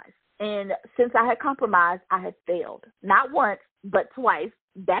compromised. And since I had compromised, I had failed. Not once, but twice,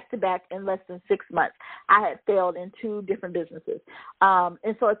 back to back in less than 6 months. I had failed in 2 different businesses.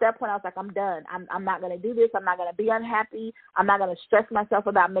 And so at that point, I was like, I'm done. I'm not going to do this. I'm not going to be unhappy. I'm not going to stress myself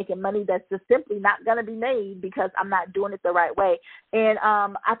about making money that's just simply not going to be made because I'm not doing it the right way. And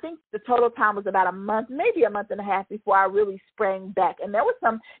I think the total time was about a month, maybe a month and a half before I really sprang back. And there was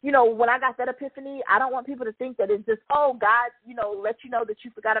some, when I got that epiphany, I don't want people to think that it's just, oh, God, let you know that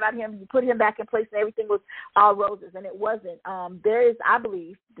you forgot about him. You put him back in place and everything was all roses. And it wasn't. There is, I believe,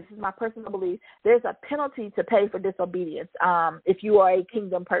 this is my personal belief, there's a penalty to pay for disobedience. If you are a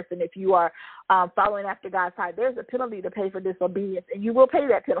kingdom person, if you are following after God's heart, there's a penalty to pay for disobedience, and you will pay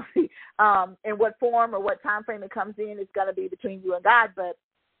that penalty. In what form or what time frame it comes in is going to be between you and God, but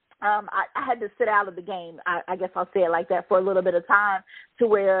I had to sit out of the game, I guess I'll say it like that, for a little bit of time to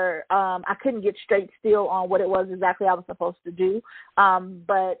where I couldn't get straight still on what it was exactly I was supposed to do.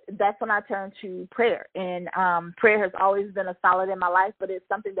 But that's when I turned to prayer. And prayer has always been a solid in my life, but it's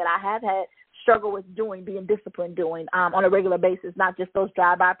something that I have had struggle with doing, being disciplined doing on a regular basis, not just those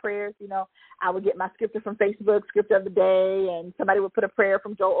drive-by prayers. I would get my scripture from Facebook, scripture of the day, and somebody would put a prayer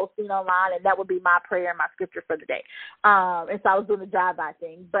from Joel Osteen online, and that would be my prayer and my scripture for the day. And so I was doing the drive-by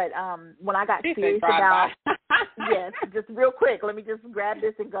thing. But when I got serious about, yes, just real quick, let me just grab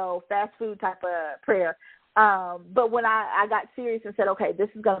this and go, fast food type of prayer. But when I got serious and said, okay, this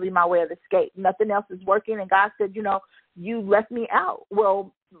is going to be my way of escape. Nothing else is working. And God said, you left me out.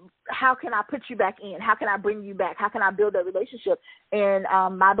 Well, how can I put you back in? How can I bring you back? How can I build a relationship? And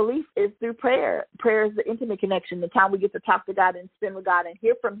my belief is through prayer. Prayer is the intimate connection, the time we get to talk to God and spend with God and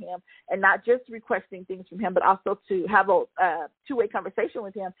hear from him, and not just requesting things from him, but also to have a two-way conversation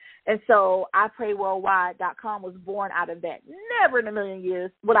with him. And so iprayworldwide.com was born out of that. Never in a million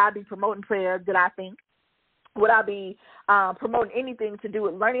years would I be promoting prayer, did I think. Would I be promoting anything to do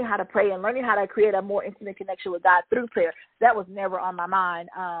with learning how to pray and learning how to create a more intimate connection with God through prayer? That was never on my mind.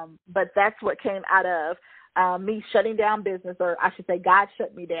 But that's what came out of me shutting down business, or I should say God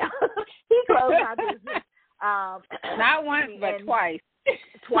shut me down. He closed my business. Not once, but twice.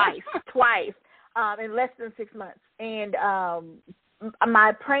 Twice, in less than 6 months. And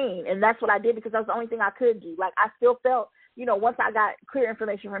my praying, and that's what I did because that was the only thing I could do. Like, I still felt once I got clear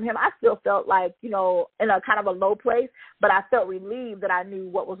information from him, I still felt like, in a kind of a low place, but I felt relieved that I knew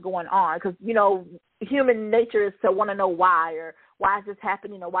what was going on because, human nature is to want to know why, or why is this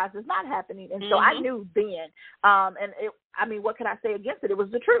happening, or why is this not happening. And so I knew then, what could I say against it? It was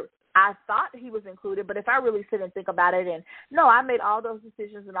the truth. I thought he was included, but if I really sit and think about it, and no, I made all those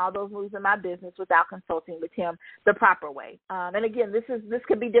decisions and all those moves in my business without consulting with him the proper way. And again, this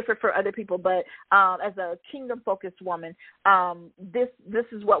can be different for other people, but as a kingdom-focused woman, this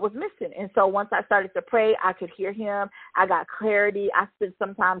is what was missing. And so once I started to pray, I could hear him. I got clarity. I spent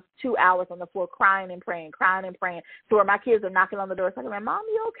sometimes 2 hours on the floor crying and praying, to where my kids are knocking on the door saying, Mom,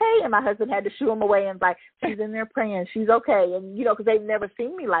 you okay? And my husband had to shoo him away and she's in there praying. She's okay. And, because they've never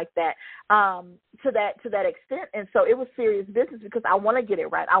seen me like that. To that extent. And so it was serious business because I want to get it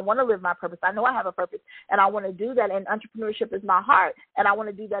right. I want to live my purpose. I know I have a purpose, and I want to do that. And entrepreneurship is my heart, and I want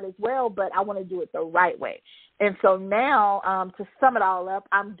to do that as well, but I want to do it the right way. And so now, to sum it all up,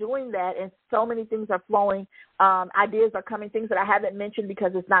 I'm doing that, and so many things are flowing. Ideas are coming, things that I haven't mentioned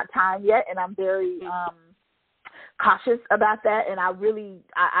because it's not time yet, and I'm very cautious about that. And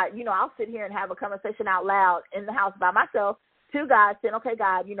I'll sit here and have a conversation out loud in the house by myself to God, saying, okay,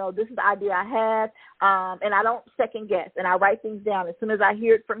 God, this is the idea I have, and I don't second guess, and I write things down. As soon as I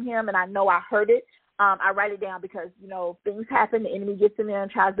hear it from him and I know I heard it, I write it down because, things happen. The enemy gets in there and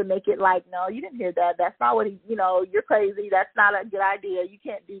tries to make it like, no, you didn't hear that. That's not what you're crazy. That's not a good idea. You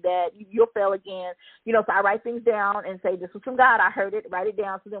can't do that. You'll fail again. So I write things down and say, this was from God. I heard it. Write it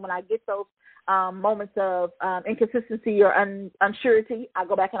down. So then when I get those moments of inconsistency or unsurety, I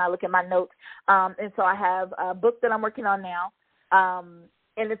go back and I look at my notes. And so I have a book that I'm working on now.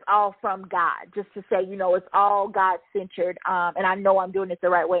 And it's all from God, just to say, it's all God-centered, and I know I'm doing it the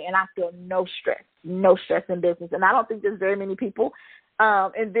right way, and I feel no stress in business. And I don't think there's very many people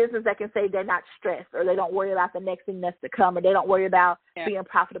in business that can say they're not stressed, or they don't worry about the next thing that's to come, or they don't worry about being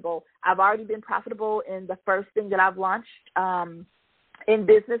profitable. I've already been profitable in the first thing that I've launched in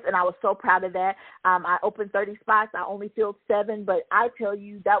business, and I was so proud of that. I opened 30 spots. I only filled 7, but I tell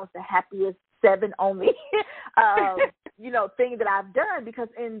you, that was the happiest 7 only, thing that I've done, because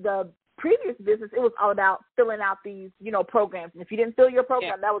in the previous business, it was all about filling out these, programs. And if you didn't fill your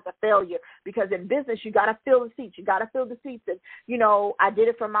program, that was a failure, because in business, you got to fill the seats. And, I did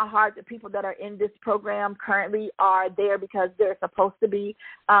it from my heart. The people that are in this program currently are there because they're supposed to be.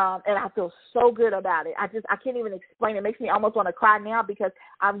 And I feel so good about it. I can't even explain. It makes me almost want to cry now because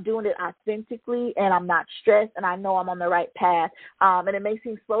I'm doing it authentically and I'm not stressed and I know I'm on the right path. And it may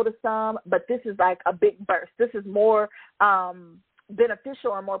seem slow to some, but this is like a big burst. This is more,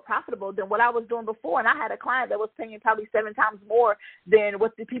 beneficial and more profitable than what I was doing before. And I had a client that was paying probably 7 times more than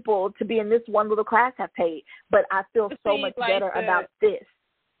what the people to be in this one little class have paid. But I feel so much better about this.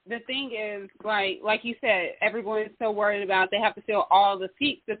 The thing is, like you said, everyone's so worried about they have to fill all the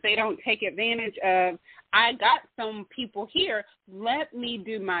seats that they don't take advantage of. I got some people here. Let me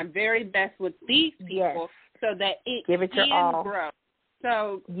do my very best with these people so that it can grow.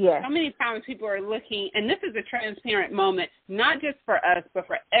 So many times people are looking, and this is a transparent moment, not just for us, but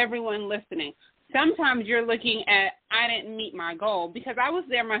for everyone listening. Sometimes you're looking at, I didn't meet my goal, because I was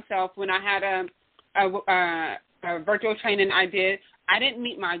there myself when I had a virtual training I did. I didn't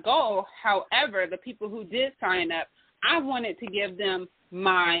meet my goal. However, the people who did sign up, I wanted to give them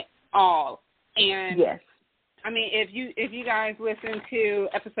my all. And if you guys listen to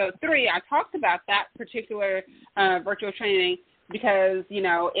episode 3, I talked about that particular virtual training, because,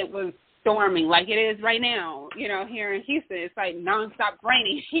 it was storming like it is right now, here in Houston. It's like nonstop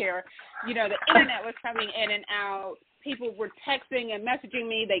raining here. The internet was coming in and out. People were texting and messaging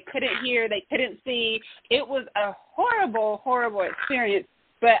me. They couldn't hear. They couldn't see. It was a horrible, horrible experience.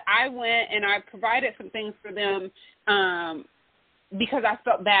 But I went and I provided some things for them because I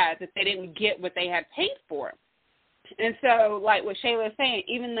felt bad that they didn't get what they had paid for. And so, like what Shayla is saying,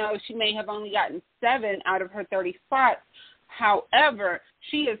 even though she may have only gotten 7 out of her 30 spots, however,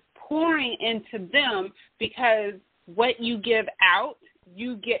 she is pouring into them, because what you give out,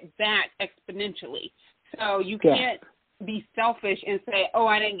 you get back exponentially. So you can't be selfish and say, oh,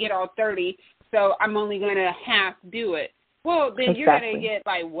 I didn't get all 30, so I'm only going to half do it. Well, then you're going to get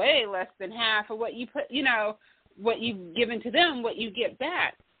like way less than half of what you put, what you've given to them, what you get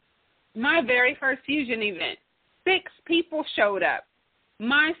back. My very first Fusion event, 6 people showed up.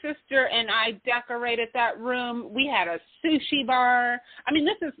 My sister and I decorated that room. We had a sushi bar. I mean,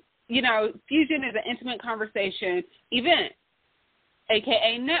 this is, Fusion is an intimate conversation event,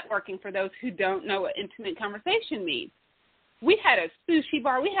 a.k.a. networking, for those who don't know what intimate conversation means. We had a sushi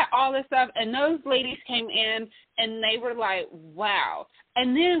bar. We had all this stuff, and those ladies came in, and they were like, wow.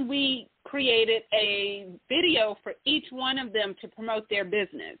 And then we created a video for each one of them to promote their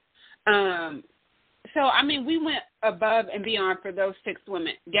business. So, I mean, we went above and beyond for those 6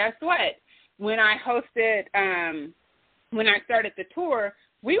 women. Guess what? When I started the tour,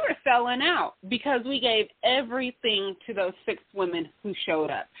 we were selling out because we gave everything to those 6 women who showed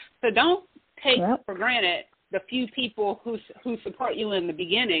up. So don't take for granted the few people who support you in the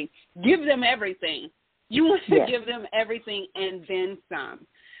beginning. Give them everything. You want to give them everything and then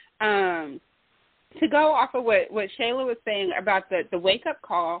some. To go off of what Shayla was saying about the wake-up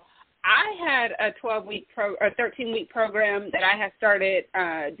call, I had a 13-week program that I had started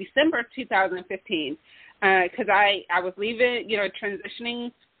December 2015 because I was leaving,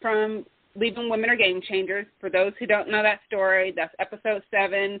 transitioning from Leaving Women Are Game Changers. For those who don't know that story, that's episode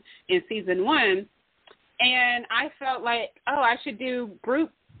 7 in season 1. And I felt like, I should do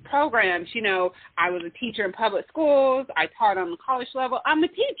group programs. I was a teacher in public schools. I taught on the college level. I'm a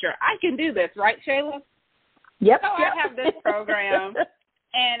teacher. I can do this, right, Shayla? Yep. So I have this program.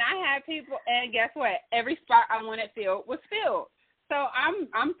 And I had people, and guess what? Every spot I wanted filled was filled. So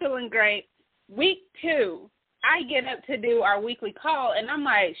I'm feeling great. Week 2, I get up to do our weekly call, and I'm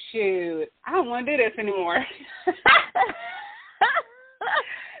like, shoot, I don't want to do this anymore.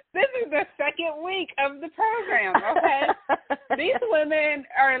 This is the 2nd week of the program, okay? These women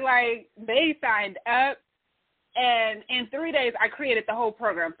are like, they signed up, and in 3 days, I created the whole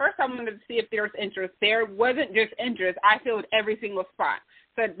program. First, I wanted to see if there was interest. There wasn't just interest. I filled every single spot.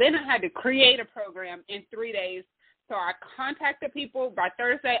 So then I had to create a program in 3 days. So I contacted people. By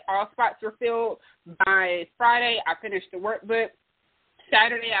Thursday, all spots were filled. By Friday, I finished the workbook.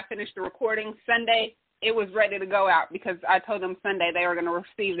 Saturday, I finished the recording. Sunday, it was ready to go out because I told them Sunday they were going to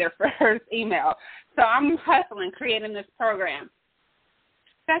receive their first email. So I'm hustling, creating this program.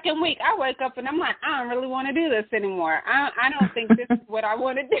 2nd week, I wake up and I'm like, I don't really want to do this anymore. I don't think this is what I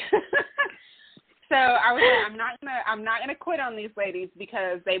want to do. So I was like, I'm not gonna quit on these ladies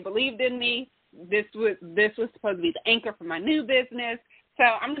because they believed in me. This was supposed to be the anchor for my new business. So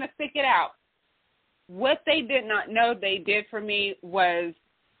I'm gonna stick it out. What they did not know they did for me was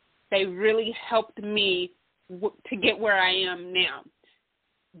they really helped me to get where I am now.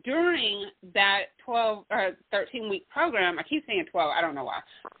 During that 13-week program, I keep saying 12, I don't know why.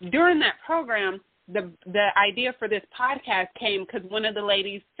 During that program, the idea for this podcast came because one of the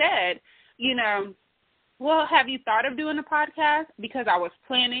ladies said, well, have you thought of doing a podcast? Because I was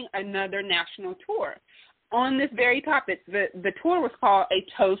planning another national tour on this very topic. The tour was called A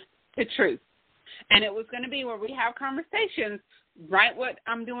Toast to Truth, and it was going to be where we have conversations, right, what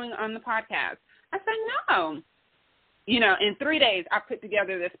I'm doing on the podcast. I said, no. In 3 days, I put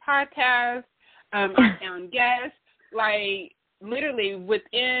together this podcast. I found guests. Like, literally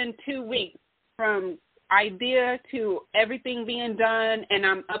within 2 weeks, from idea to everything being done, and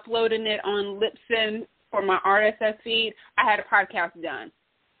I'm uploading it on Libsyn for my RSS feed, I had a podcast done.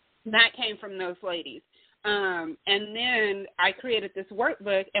 That came from those ladies. And then I created this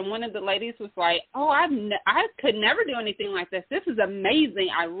workbook, and one of the ladies was like, I could never do anything like this. This is amazing.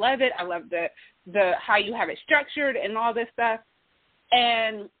 I love it. I love the how you have it structured and all this stuff.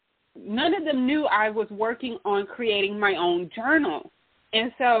 And none of them knew I was working on creating my own journal.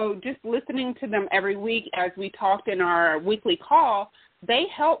 And so just listening to them every week as we talked in our weekly call, they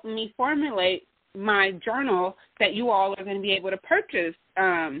helped me formulate my journal that you all are going to be able to purchase,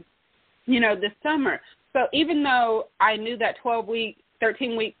 this summer. So even though I knew that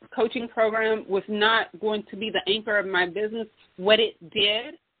 13-week coaching program was not going to be the anchor of my business, what it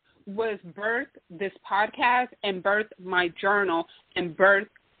did was birth this podcast and birth my journal and birth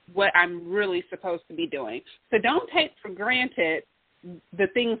what I'm really supposed to be doing. So don't take for granted the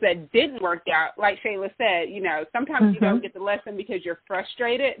things that didn't work out. Like Shayla said, sometimes you don't get the lesson because you're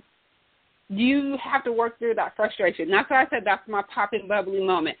frustrated. You have to work through that frustration. That's why I said that's my popping bubbly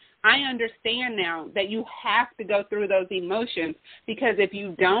moment. I understand now that you have to go through those emotions because if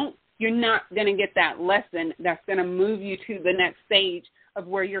you don't, you're not going to get that lesson that's going to move you to the next stage of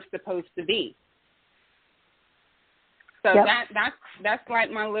where you're supposed to be. So that's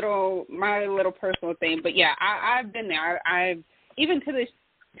like my little personal thing. But yeah, I've been there. I've even to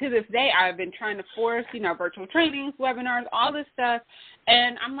this day I've been trying to force, virtual trainings, webinars, all this stuff.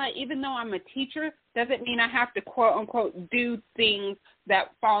 And I'm like, even though I'm a teacher, doesn't mean I have to quote unquote do things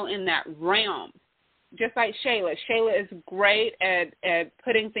that fall in that realm. Just like Shayla. Shayla is great at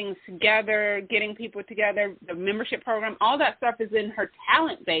putting things together, getting people together, the membership program, all that stuff is in her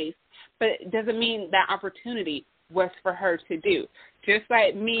talent base, but it doesn't mean that opportunity was for her to do. Just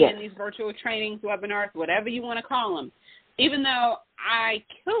like me in these virtual trainings, webinars, whatever you want to call them. even though I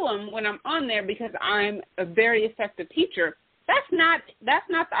kill them when I'm on there because I'm a very effective teacher, that's not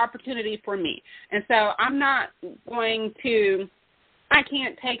the opportunity for me. And so I'm not going to, I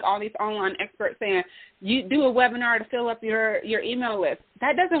can't take all these online experts saying, you do a webinar to fill up your email list.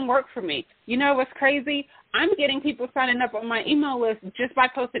 That doesn't work for me. You know what's crazy? I'm getting people signing up on my email list just by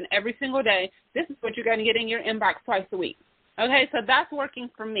posting every single day. This is what you're going to get in your inbox twice a week. Okay, so that's working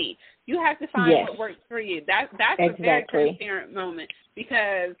for me. You have to find what works for you. That's a very transparent moment,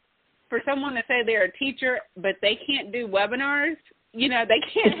 because for someone to say they're a teacher but they can't do webinars, you know, they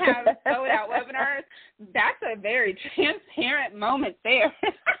can't have sold out webinars, that's a very transparent moment there.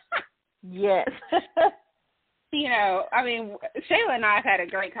 Yes. You know, I mean, Shayla and I have had a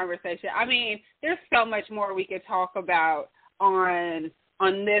great conversation. I mean, there's so much more we could talk about on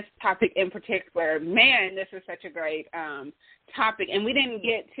this topic in particular. Man, this is such a great topic, and we didn't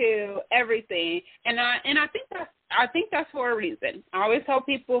get to everything. And I think that's for a reason. I always tell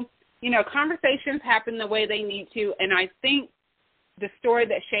people, you know, conversations happen the way they need to, and I think the story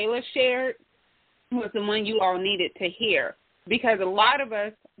that Shayla shared was the one you all needed to hear, because a lot of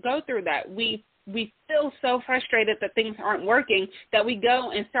us go through that. We feel so frustrated that things aren't working that we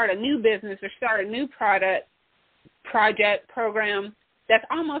go and start a new business or start a new project, program that's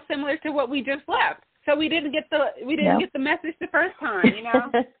almost similar to what we just left. So we didn't get the message the first time, you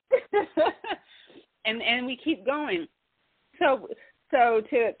know. and we keep going. So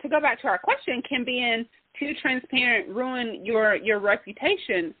to go back to our question, can being too transparent ruin your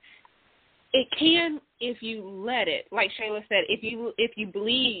reputation? It can if you let it. Like Shayla said, if you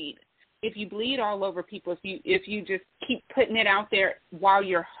bleed all over people, if you just keep putting it out there while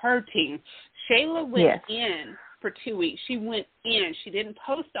you're hurting. Shayla went in for 2 weeks. She went in. She didn't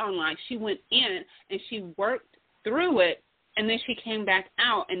post online. She went in and she worked through it, and then she came back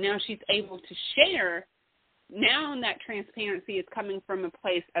out, and now she's able to share. Now that transparency is coming from a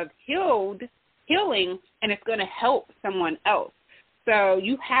place of healing, and it's going to help someone else. So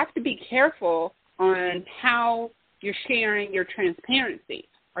you have to be careful on how you're sharing your transparency.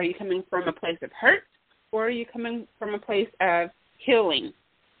 Are you coming from a place of hurt, or are you coming from a place of healing?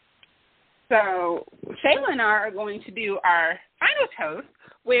 So Shayla and I are going to do our final toast,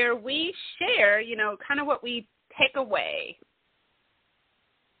 where we share, you know, kind of what we take away.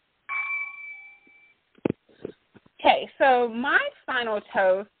 Okay, so my final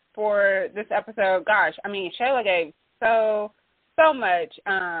toast for this episode, gosh, I mean, Shayla gave so much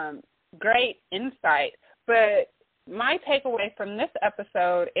great insight, but my takeaway from this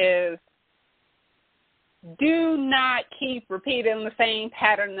episode is, do not keep repeating the same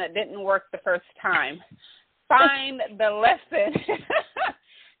pattern that didn't work the first time. Find the lesson,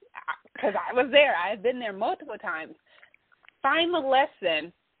 because I was there. I've been there multiple times. Find the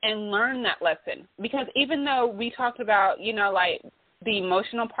lesson and learn that lesson, because even though we talked about, you know, like the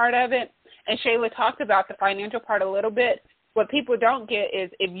emotional part of it, and Shayla talked about the financial part a little bit, what people don't get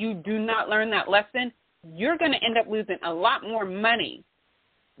is if you do not learn that lesson, you're going to end up losing a lot more money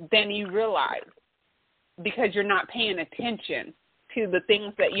than you realize, because you're not paying attention to the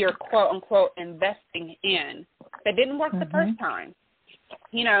things that you're, quote, unquote, investing in that didn't work the first time.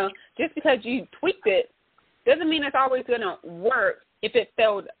 You know, just because you tweaked it doesn't mean it's always going to work if it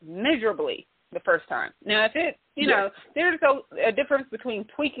failed miserably the first time. Now, if it, you know, there's a difference between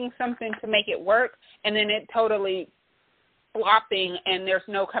tweaking something to make it work and then it totally flopping and there's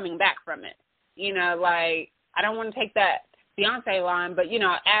no coming back from it. You know, like, I don't want to take that Beyonce line, but, you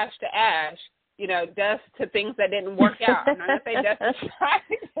know, ash to ash, you know, dust to things that didn't work out. I'm not going to say dust to trash,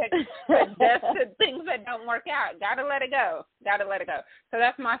 but dust to things that don't work out. Got to let it go. Got to let it go. So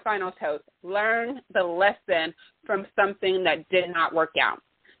that's my final toast. Learn the lesson from something that did not work out.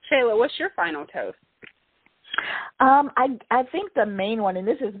 Shayla, what's your final toast? I think the main one, and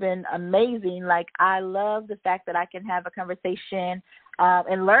this has been amazing, like, I love the fact that I can have a conversation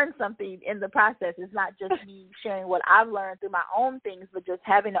and learn something in the process. It's not just me sharing what I've learned through my own things, but just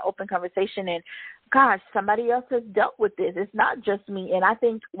having an open conversation and, gosh, somebody else has dealt with this. It's not just me. And I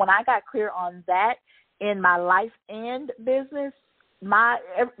think when I got clear on that in my life and business, my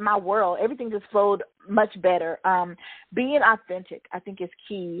world, everything just flowed much better. Being authentic, I think, is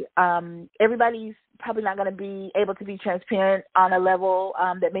key. Everybody's probably not going to be able to be transparent on a level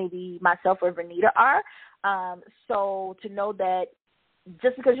that maybe myself or Vernita are. So to know that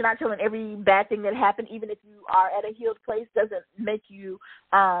just because you're not telling every bad thing that happened, even if you are at a healed place, doesn't make you,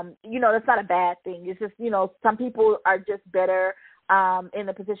 you know, that's not a bad thing. It's just, you know, some people are just better in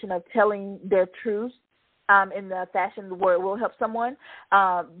the position of telling their truth in the fashion where it will help someone.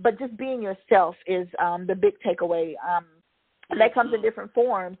 But just being yourself is the big takeaway. That comes in different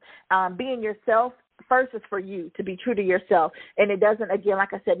forms. Being yourself first is for you to be true to yourself. And it doesn't, again,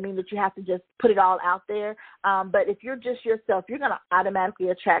 like I said, mean that you have to just put it all out there. But if you're just yourself, you're going to automatically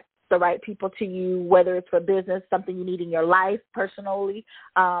attract the right people to you, whether it's for business, something you need in your life personally.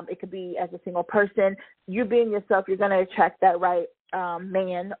 It could be as a single person. You being yourself, you're going to attract that right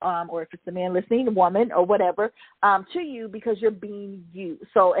man, or if it's a man listening, a woman or whatever, to you because you're being you.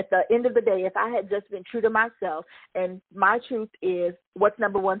 So at the end of the day, if I had just been true to myself, and my truth is what's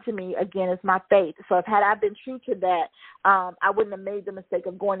number one to me, again, is my faith. So had I been true to that, I wouldn't have made the mistake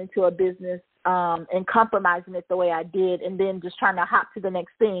of going into a business and compromising it the way I did and then just trying to hop to the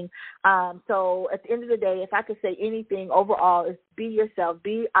next thing. So at the end of the day, if I could say anything overall, is be yourself,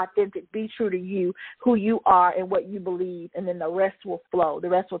 be authentic, be true to you, who you are and what you believe, and then the rest will flow. The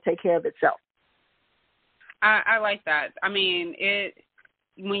rest will take care of itself. I like that. I mean,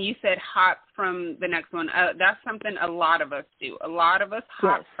 when you said hop from the next one, that's something a lot of us do. A lot of us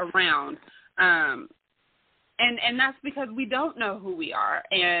hop around. And that's because we don't know who we are.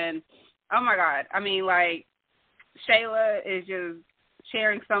 And, oh, my God, I mean, like, Shayla is just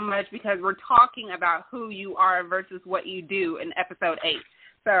sharing so much because we're talking about who you are versus what you do in episode 8.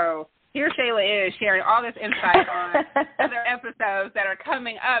 So here Shayla is sharing all this insight on other episodes that are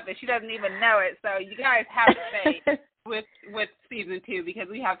coming up, and she doesn't even know it. So you guys have to stay with season 2 because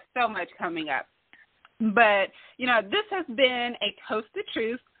we have so much coming up. But, you know, this has been a Toast to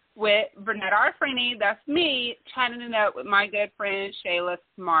Truth with Vernetta Arfrini. That's me chatting it up with my good friend Shayla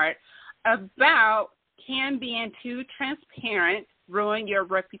Smart about can being too transparent ruin your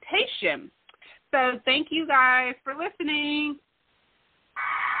reputation. So thank you guys for listening.